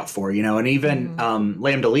look out for, you know. And even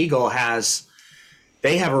Lambda Legal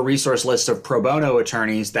they have a resource list of pro bono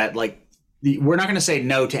attorneys that, like, we're not going to say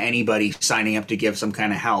no to anybody signing up to give some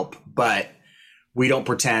kind of help, but we don't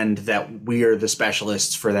pretend that we are the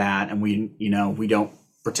specialists for that, and we don't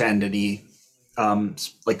pretend any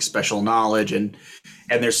like special knowledge, and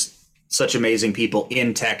there's such amazing people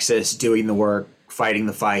in Texas doing the work, fighting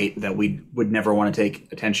the fight, that we would never want to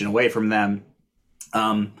take attention away from them.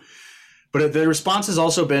 But the response has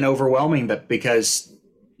also been overwhelming, that because,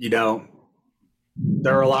 you know,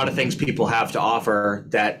 there are a lot of things people have to offer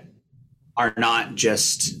that are not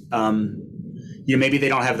just, you know, maybe they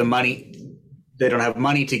don't have the money, they don't have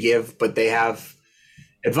money to give, but they have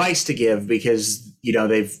advice to give because, you know,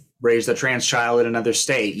 they've raised a trans child in another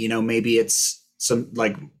state. You know, maybe it's some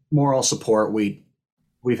like moral support. We've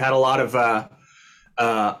had a lot of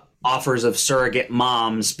offers of surrogate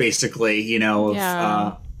moms, basically, you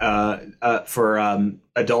know, for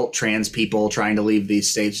adult trans people trying to leave these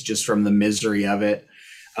states just from the misery of it.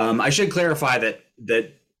 I should clarify that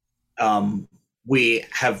we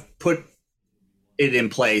have put it in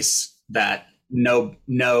place that no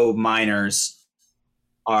minors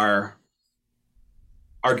are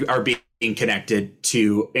being connected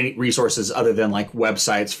to any resources other than like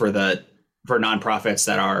websites for nonprofits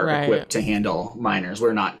that are equipped to handle minors.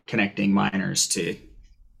 We're not connecting minors to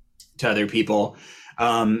other people.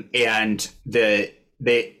 And if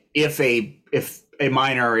a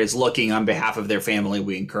minor is looking on behalf of their family,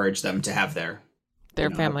 we encourage them to have their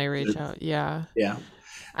family reach out. Yeah. Yeah.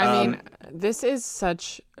 I mean, this is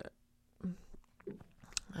such,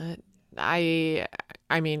 I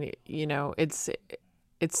mean, you know, it's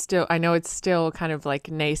still, I know it's still kind of like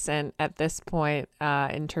nascent at this point,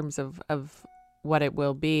 in terms of what it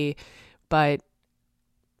will be, but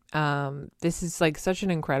this is like such an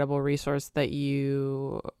incredible resource that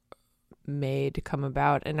you made come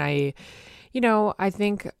about. And I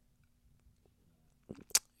think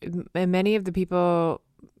many of the people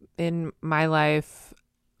in my life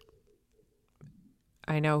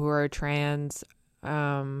I know who are trans,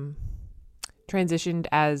 transitioned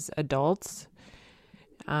as adults.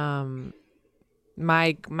 My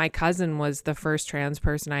cousin was the first trans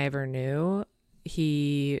person I ever knew.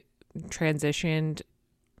 He transitioned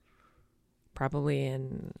probably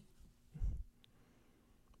in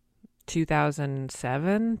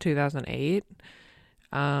 2007, 2008.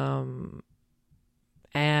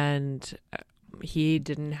 And he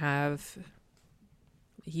didn't have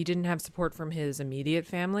support from his immediate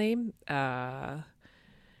family.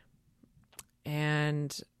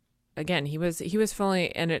 And again, he was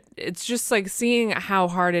fully, and it's just like seeing how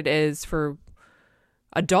hard it is for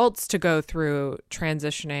adults to go through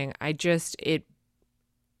transitioning.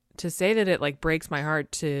 To say that it like breaks my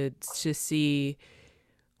heart to see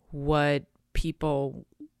what people,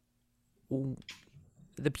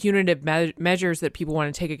 the punitive measures that people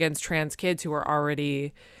want to take against trans kids who are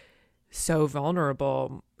already so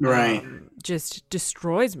vulnerable, right? Just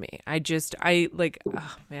destroys me. I like,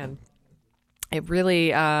 oh man, it really,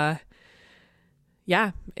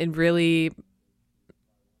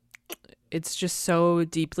 it's just so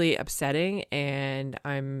deeply upsetting. And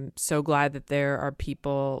I'm so glad that there are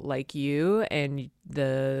people like you and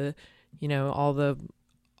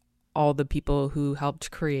all the people who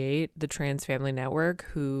helped create the Trans Family Network,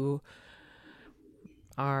 who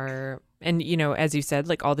are, and, you know, as you said,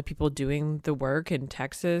 like all the people doing the work in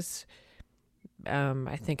Texas.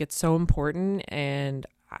 I think it's so important. And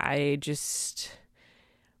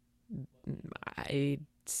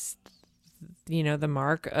the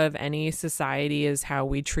mark of any society is how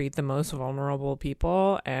we treat the most vulnerable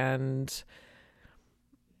people, and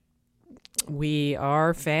we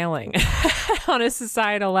are failing on a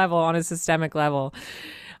societal level, on a systemic level.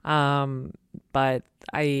 But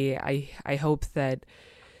I hope that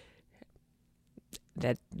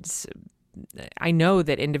I know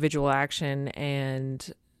that individual action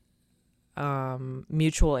and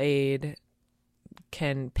mutual aid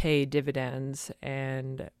can pay dividends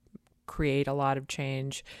and create a lot of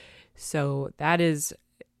change. So that's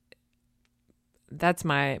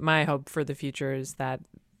my hope for the future, is that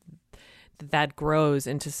grows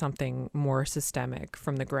into something more systemic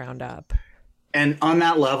from the ground up. And on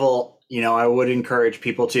that level, you know, I would encourage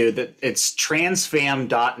people that it's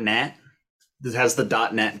transfam.net. This has the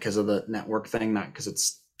 .net because of the network thing, not because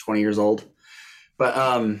it's 20 years old.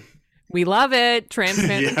 But we love it.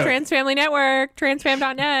 Trans Family Network,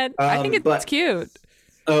 transfam.net. I think it's cute.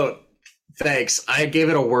 Oh, thanks. I gave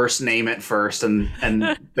it a worse name at first,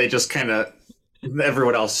 and they just kind of,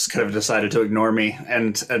 everyone else just kind of decided to ignore me,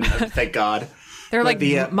 and thank God. They're like,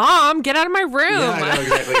 Mom, get out of my room. Yeah, I know,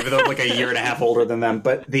 exactly. Even though I'm like a year and a half older than them.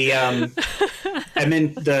 But the and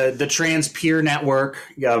then the Trans Peer Network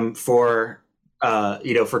for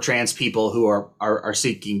for trans people who are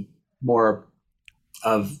seeking more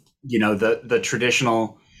of the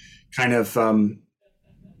traditional kind of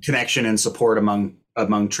connection and support among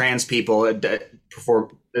trans people. It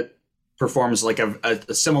performs like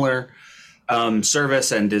a similar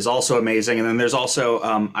service and is also amazing. And then there's also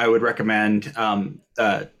I would recommend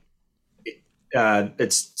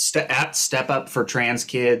it's at Step Up for Trans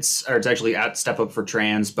Kids, or it's actually at Step Up for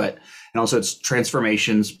Trans, and also it's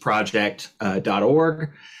transformationsproject.org,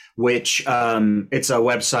 which it's a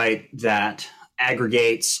website that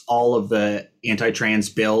aggregates all of the anti-trans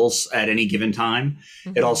bills at any given time.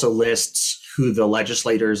 Mm-hmm. It also lists who the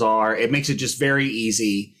legislators are. It makes it just very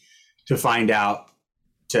easy to find out,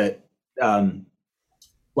 to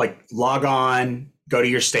log on, go to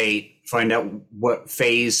your state, find out what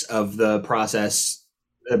phase of the process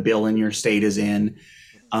a bill in your state is in,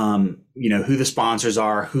 who the sponsors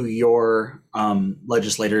are, who your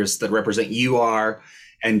legislators that represent you are,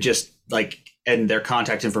 and just and their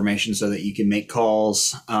contact information so that you can make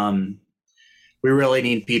calls. We really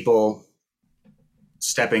need people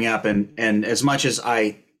stepping up, and as much as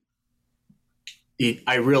I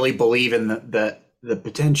really believe in the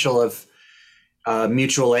potential of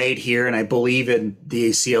mutual aid here, and I believe in the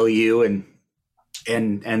ACLU and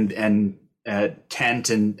TENT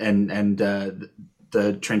and the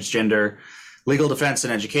Transgender Legal Defense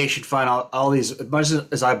and Education Fund, all these, as much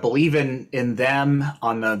as I believe in them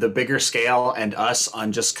on the bigger scale and us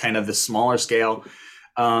on just kind of the smaller scale,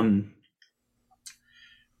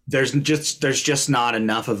 there's just not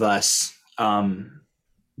enough of us.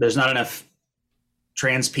 There's not enough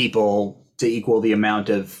trans people to equal the amount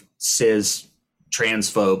of cis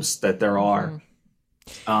transphobes that there are.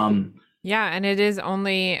 Yeah, and it is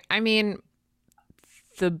only, I mean,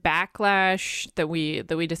 the backlash that we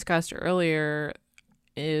discussed earlier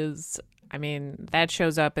is, I mean, that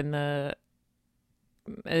shows up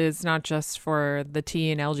it's not just for the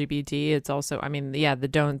T and LGBT, it's also, I mean, yeah, the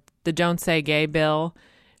don't say gay bill.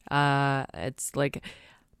 It's like,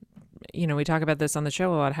 we talk about this on the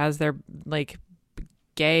show a lot. Has there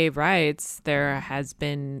gay rights, there has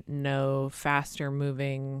been no faster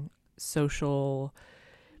moving social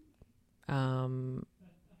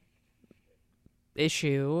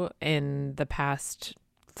issue in the past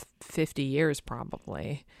 50 years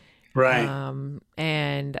probably. Right.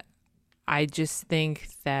 And I just think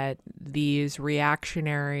that these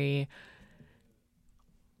reactionary,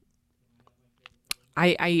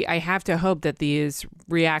 I have to hope that these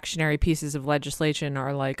reactionary pieces of legislation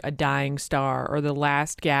are like a dying star or the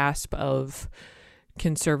last gasp of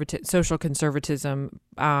social conservatism.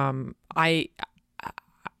 I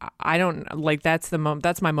don't like, that's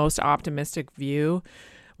my most optimistic view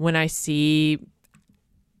when I see,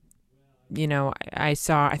 I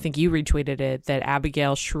think you retweeted it, that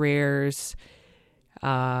Abigail Shrier's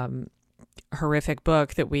horrific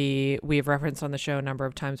book that we've referenced on the show a number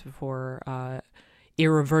of times before,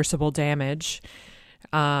 Irreversible Damage.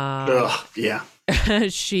 Yeah.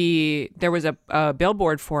 There was a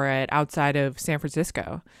billboard for it outside of San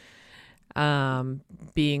Francisco,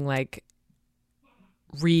 being like,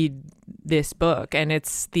 read this book. And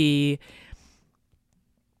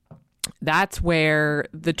that's where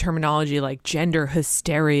the terminology like gender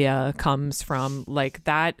hysteria comes from, like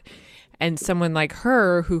that. And someone like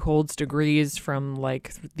her who holds degrees from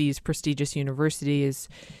like these prestigious universities,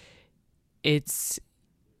 it's,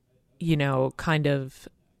 kind of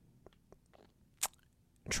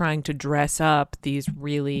trying to dress up these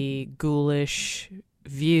really ghoulish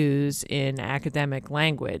views in academic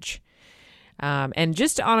language. And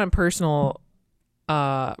just on a personal,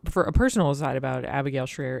 for a personal side about Abigail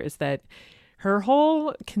Shrier, is that her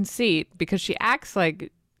whole conceit, because she acts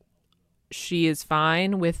like she is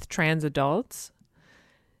fine with trans adults,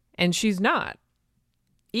 and she's not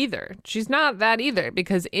either. She's not that either,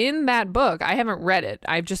 because in that book, I haven't read it.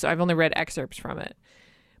 I've only read excerpts from it,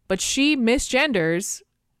 but she misgenders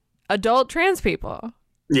adult trans people.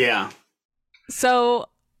 Yeah. So,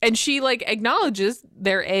 and she like acknowledges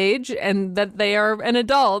their age and that they are an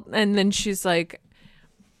adult. And then she's like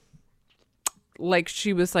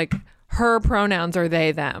she was like, her pronouns are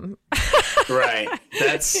they, them. Right.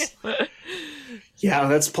 That's, Yeah,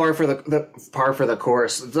 that's par for the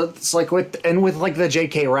course. It's like with like the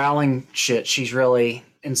J.K. Rowling shit, she's really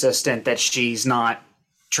insistent that she's not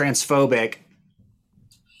transphobic.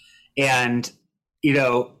 And, you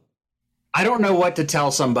know, I don't know what to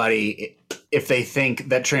tell somebody if they think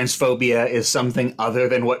that transphobia is something other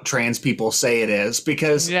than what trans people say it is,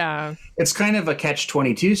 because it's kind of a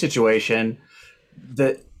catch-22 situation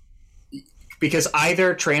because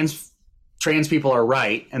either trans people are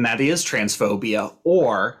right, and that is transphobia,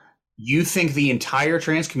 or you think the entire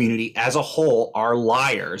trans community as a whole are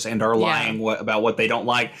liars and are lying about what they don't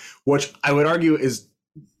like, which I would argue is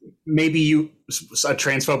maybe a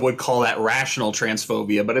transphobe would call that rational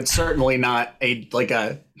transphobia, but it's certainly not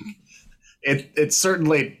it's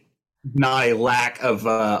certainly not a lack of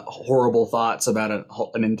horrible thoughts about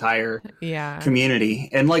an entire community.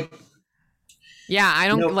 And like, yeah, I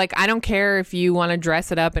don't care if you want to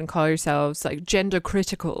dress it up and call yourselves like gender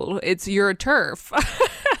critical. It's your turf.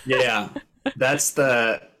 Yeah, that's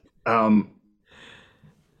the oh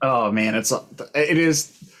man, it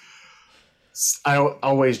is. I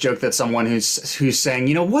always joke that someone who's saying,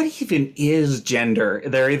 you know, what even is gender?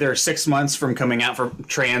 They're either 6 months from coming out for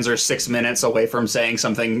trans or 6 minutes away from saying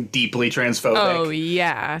something deeply transphobic. Oh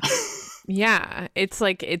yeah, yeah. It's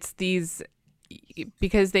like it's these.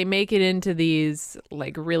 Because they make it into these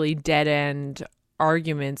like really dead end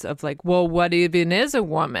arguments of like, well, what even is a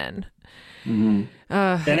woman? Mm-hmm.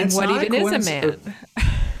 And what even is a man?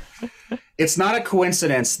 It's not a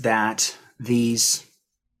coincidence that the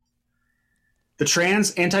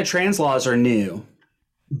anti-trans laws are new,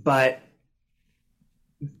 but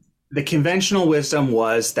the conventional wisdom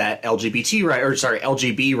was that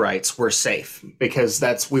LGB rights were safe, because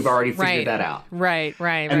we've already figured that out. Right.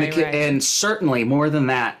 And certainly more than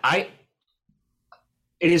that,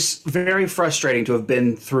 it is very frustrating to have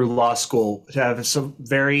been through law school, to have some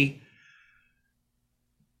very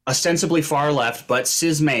ostensibly far left, but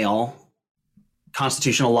cis male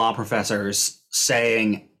constitutional law professors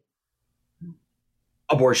saying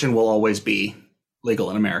abortion will always be legal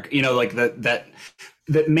in America. You know, like that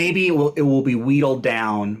maybe it will be wheedled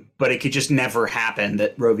down, but it could just never happen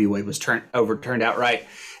that Roe v. Wade was overturned outright.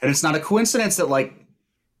 And it's not a coincidence that like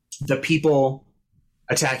the people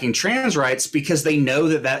attacking trans rights, because they know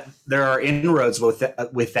that there are inroads with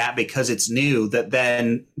that because it's new,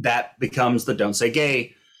 that becomes the Don't Say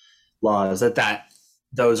Gay laws,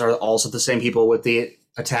 those are also the same people with the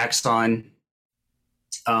attacks on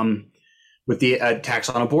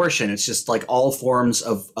abortion. It's just like all forms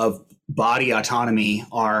of body autonomy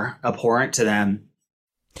are abhorrent to them.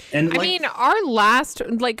 And I mean, our last,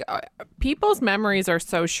 people's memories are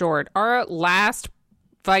so short. Our last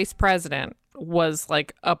vice president was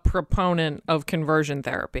like a proponent of conversion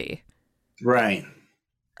therapy. Right.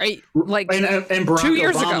 And Barack 2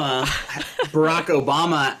 years Obama, Barack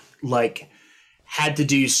Obama, had to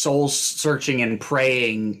do soul searching and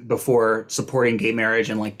praying before supporting gay marriage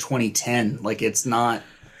in 2010. It's not.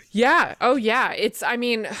 Yeah. Oh yeah.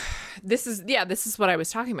 This is what I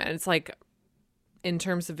was talking about. It's like, in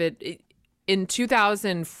terms of it in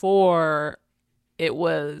 2004, it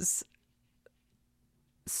was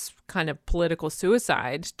kind of political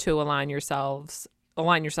suicide to align yourself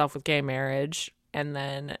with gay marriage. And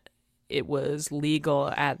then it was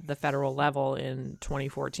legal at the federal level in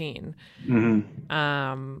 2014.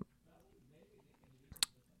 Mm-hmm.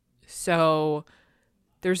 So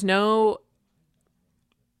there's no,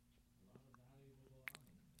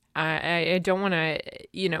 I don't want to,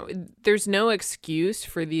 there's no excuse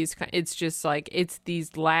for these. It's just like, it's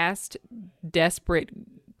these last desperate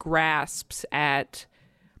grasps at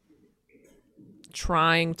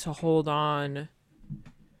trying to hold on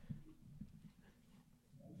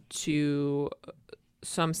to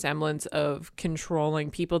some semblance of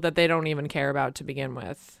controlling people that they don't even care about to begin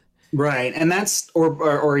with. Right. And that's,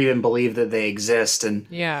 or even believe that they exist. And,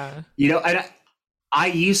 I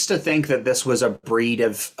used to think that this was a breed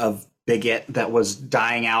of bigot that was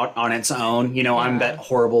dying out on its own. I'm that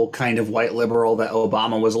horrible kind of white liberal that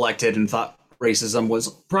Obama was elected and thought racism was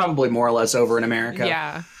probably more or less over in America.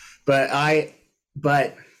 Yeah.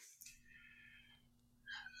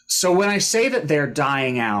 So when I say that they're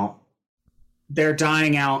dying out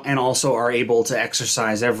and also are able to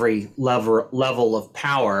exercise every level of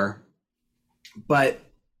power. But,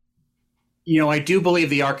 I do believe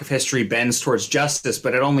the arc of history bends towards justice,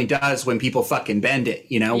 but it only does when people fucking bend it,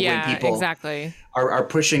 when people exactly are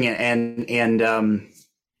pushing it. And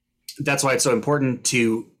that's why it's so important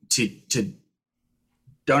to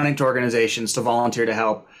donate to organizations, to volunteer to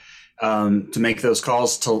help, to make those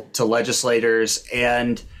calls to legislators.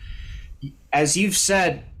 And as you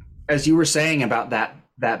were saying about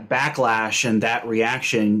backlash and that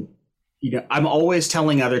reaction, I'm always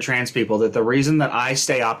telling other trans people that the reason that I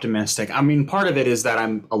stay optimistic, I mean, part of it is that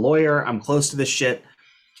I'm a lawyer, I'm close to this shit,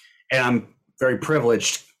 and I'm very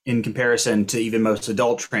privileged in comparison to even most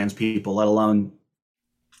adult trans people, let alone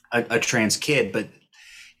a trans kid. But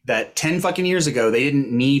that 10 fucking years ago, they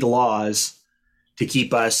didn't need laws to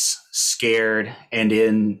keep us scared and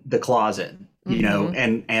in the closet,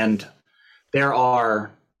 and there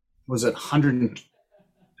are, was it 100?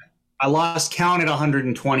 I lost count at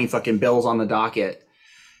 120 fucking bills on the docket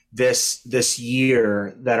this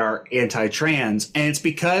year that are anti-trans, and it's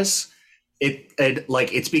because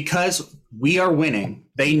it's because we are winning.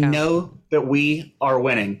 They know that we are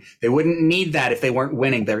winning. They wouldn't need that if they weren't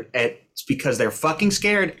winning. It's because they're fucking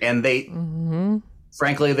scared, and they,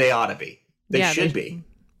 frankly, they ought to be. They should be.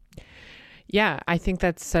 Yeah, I think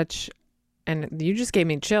that's such, and you just gave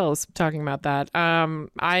me chills talking about that.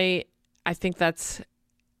 I think that's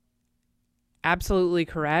absolutely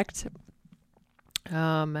correct.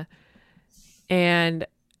 And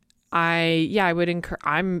I would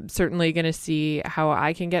I'm certainly going to see how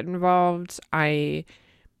I can get involved. I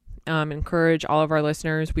encourage all of our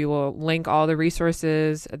listeners. We will link all the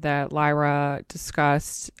resources that Lyra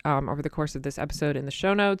discussed over the course of this episode in the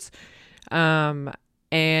show notes. And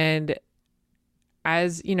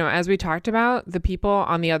as we talked about, the people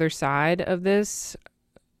on the other side of this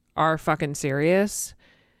are fucking serious.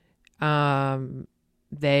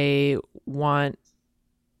 They want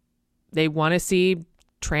to see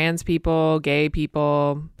trans people, gay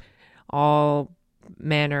people, all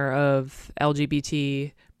manner of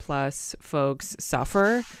LGBT plus folks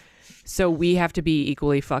suffer. So we have to be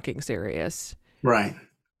equally fucking serious. Right.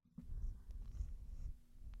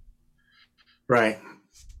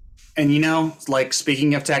 And like,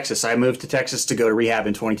 speaking of Texas, I moved to Texas to go to rehab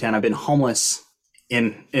in 2010. I've been homeless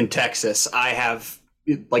in Texas. I have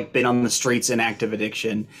been on the streets in active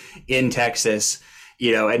addiction in Texas,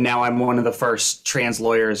 and now I'm one of the first trans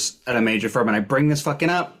lawyers at a major firm. And I bring this fucking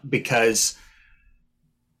up because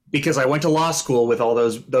I went to law school with all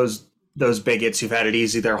those bigots who've had it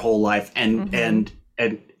easy their whole life. And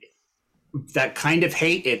that kind of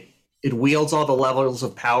hate, it wields all the levels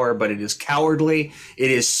of power, but it is cowardly, it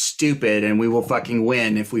is stupid, and we will fucking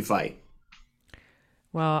win if we fight.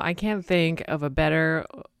 Well, I can't think of a better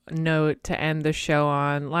note to end the show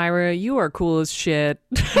on. Lyra, you are cool as shit.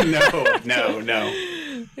 No.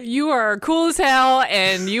 You are cool as hell,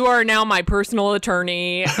 and you are now my personal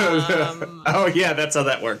attorney. Oh yeah, that's how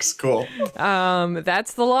that works. Cool.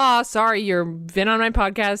 That's the law. Sorry, you've been on my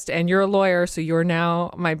podcast and you're a lawyer, so you're now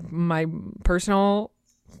my personal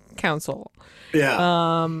counsel.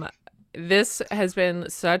 Yeah. This has been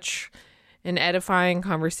such an edifying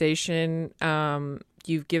conversation.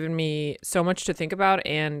 You've given me so much to think about,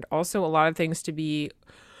 and also a lot of things to be,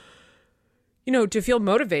 to feel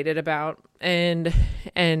motivated about and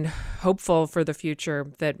hopeful for the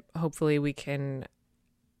future, that hopefully we can,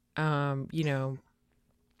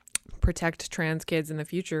 protect trans kids in the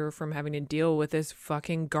future from having to deal with this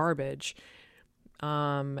fucking garbage.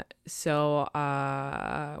 So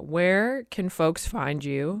where can folks find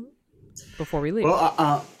you before we leave?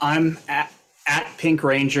 Well, I'm at Pink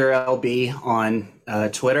Ranger LB on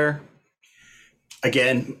Twitter.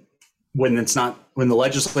 Again, when the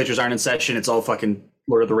legislatures aren't in session, it's all fucking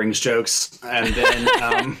Lord of the Rings jokes, and then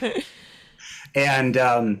and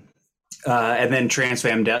then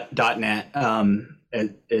transfam.net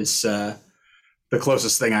is the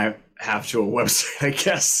closest thing I have to a website, I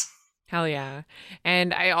guess. Hell yeah.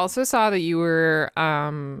 And I also saw that you were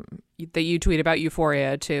that you tweet about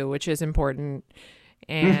Euphoria too, which is important.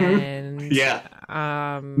 And yeah,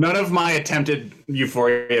 none of my attempted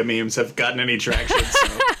Euphoria memes have gotten any traction.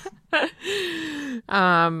 So.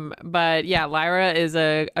 But yeah, Lyra is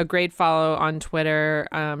a great follow on Twitter.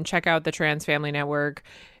 Check out the Trans Family Network.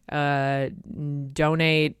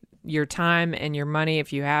 Donate your time and your money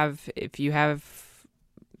if you have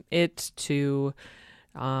it to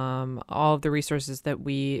all of the resources that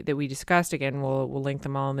we discussed. Again, we'll link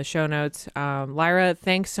them all in the show notes. Lyra,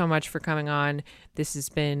 thanks so much for coming on. This has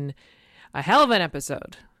been a hell of an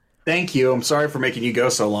episode. Thank you. I'm sorry for making you go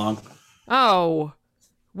so long. Oh,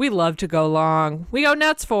 we love to go long. We go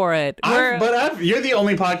nuts for it. You're the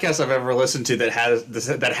only podcast I've ever listened to that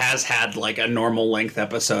has had like a normal length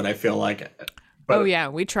episode, I feel like. Oh yeah,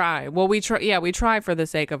 we try. Well, we try. Yeah, we try for the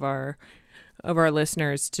sake of our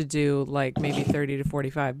listeners to do like maybe 30 to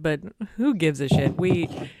 45, but who gives a shit? We're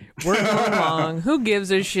going long. Who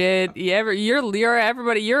gives a shit? You're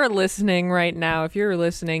everybody. You're listening right now. If you're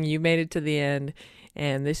listening, you made it to the end,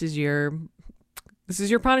 and this is your This is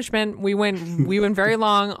your punishment. We went very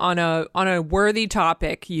long on a worthy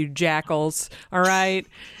topic, you jackals. All right.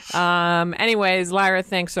 Anyways, Lyra,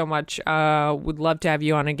 thanks so much. Would love to have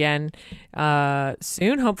you on again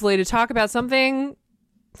soon, hopefully to talk about something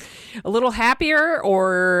a little happier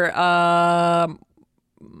or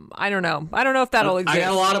I don't know if that'll exist. I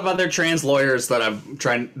got a lot of other trans lawyers that I'm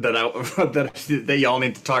trying that y'all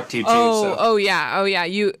need to talk to too. Oh yeah.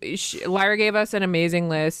 Lyra gave us an amazing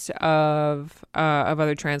list of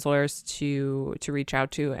other trans lawyers to reach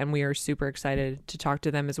out to, and we are super excited to talk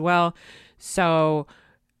to them as well. So,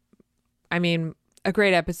 I mean, a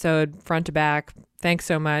great episode front to back. Thanks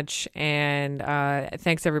so much, and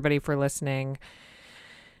thanks everybody for listening.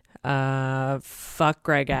 Fuck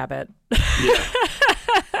Greg Abbott. Yeah.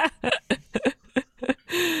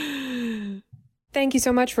 Thank you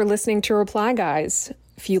so much for listening to Reply Guys.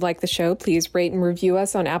 If you like the show, please rate and review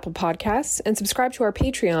us on Apple Podcasts and subscribe to our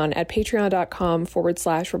Patreon at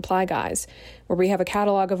patreon.com/Reply Guys, where we have a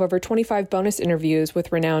catalog of over 25 bonus interviews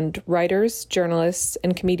with renowned writers, journalists,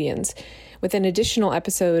 and comedians, with an additional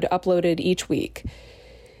episode uploaded each week.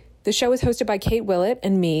 The show is hosted by Kate Willett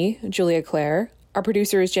and me, Julia Claire. Our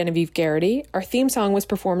producer is Genevieve Garrity. Our theme song was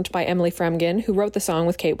performed by Emily Fremgen, who wrote the song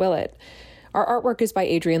with Kate Willett. Our artwork is by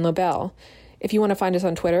Adrian Lobel. If you want to find us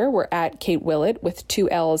on Twitter, we're at Kate Willett with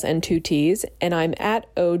 2 L's and 2 T's, and I'm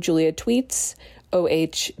at OJuliaTweets,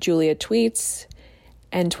 OHJuliaTweets,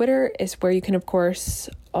 and Twitter is where you can, of course,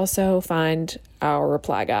 also find our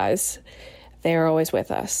Reply Guys. They are always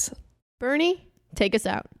with us. Bernie, take us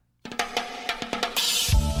out.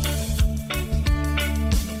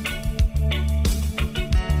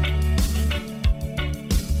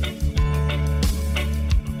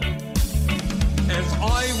 As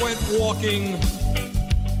I went walking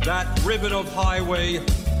that ribbon of highway,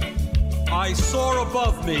 I saw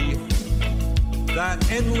above me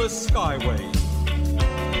that endless skyway.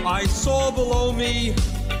 I saw below me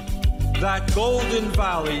that golden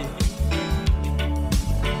valley.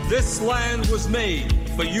 This land was made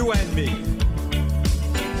for you and me.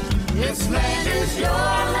 This land is your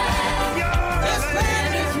land.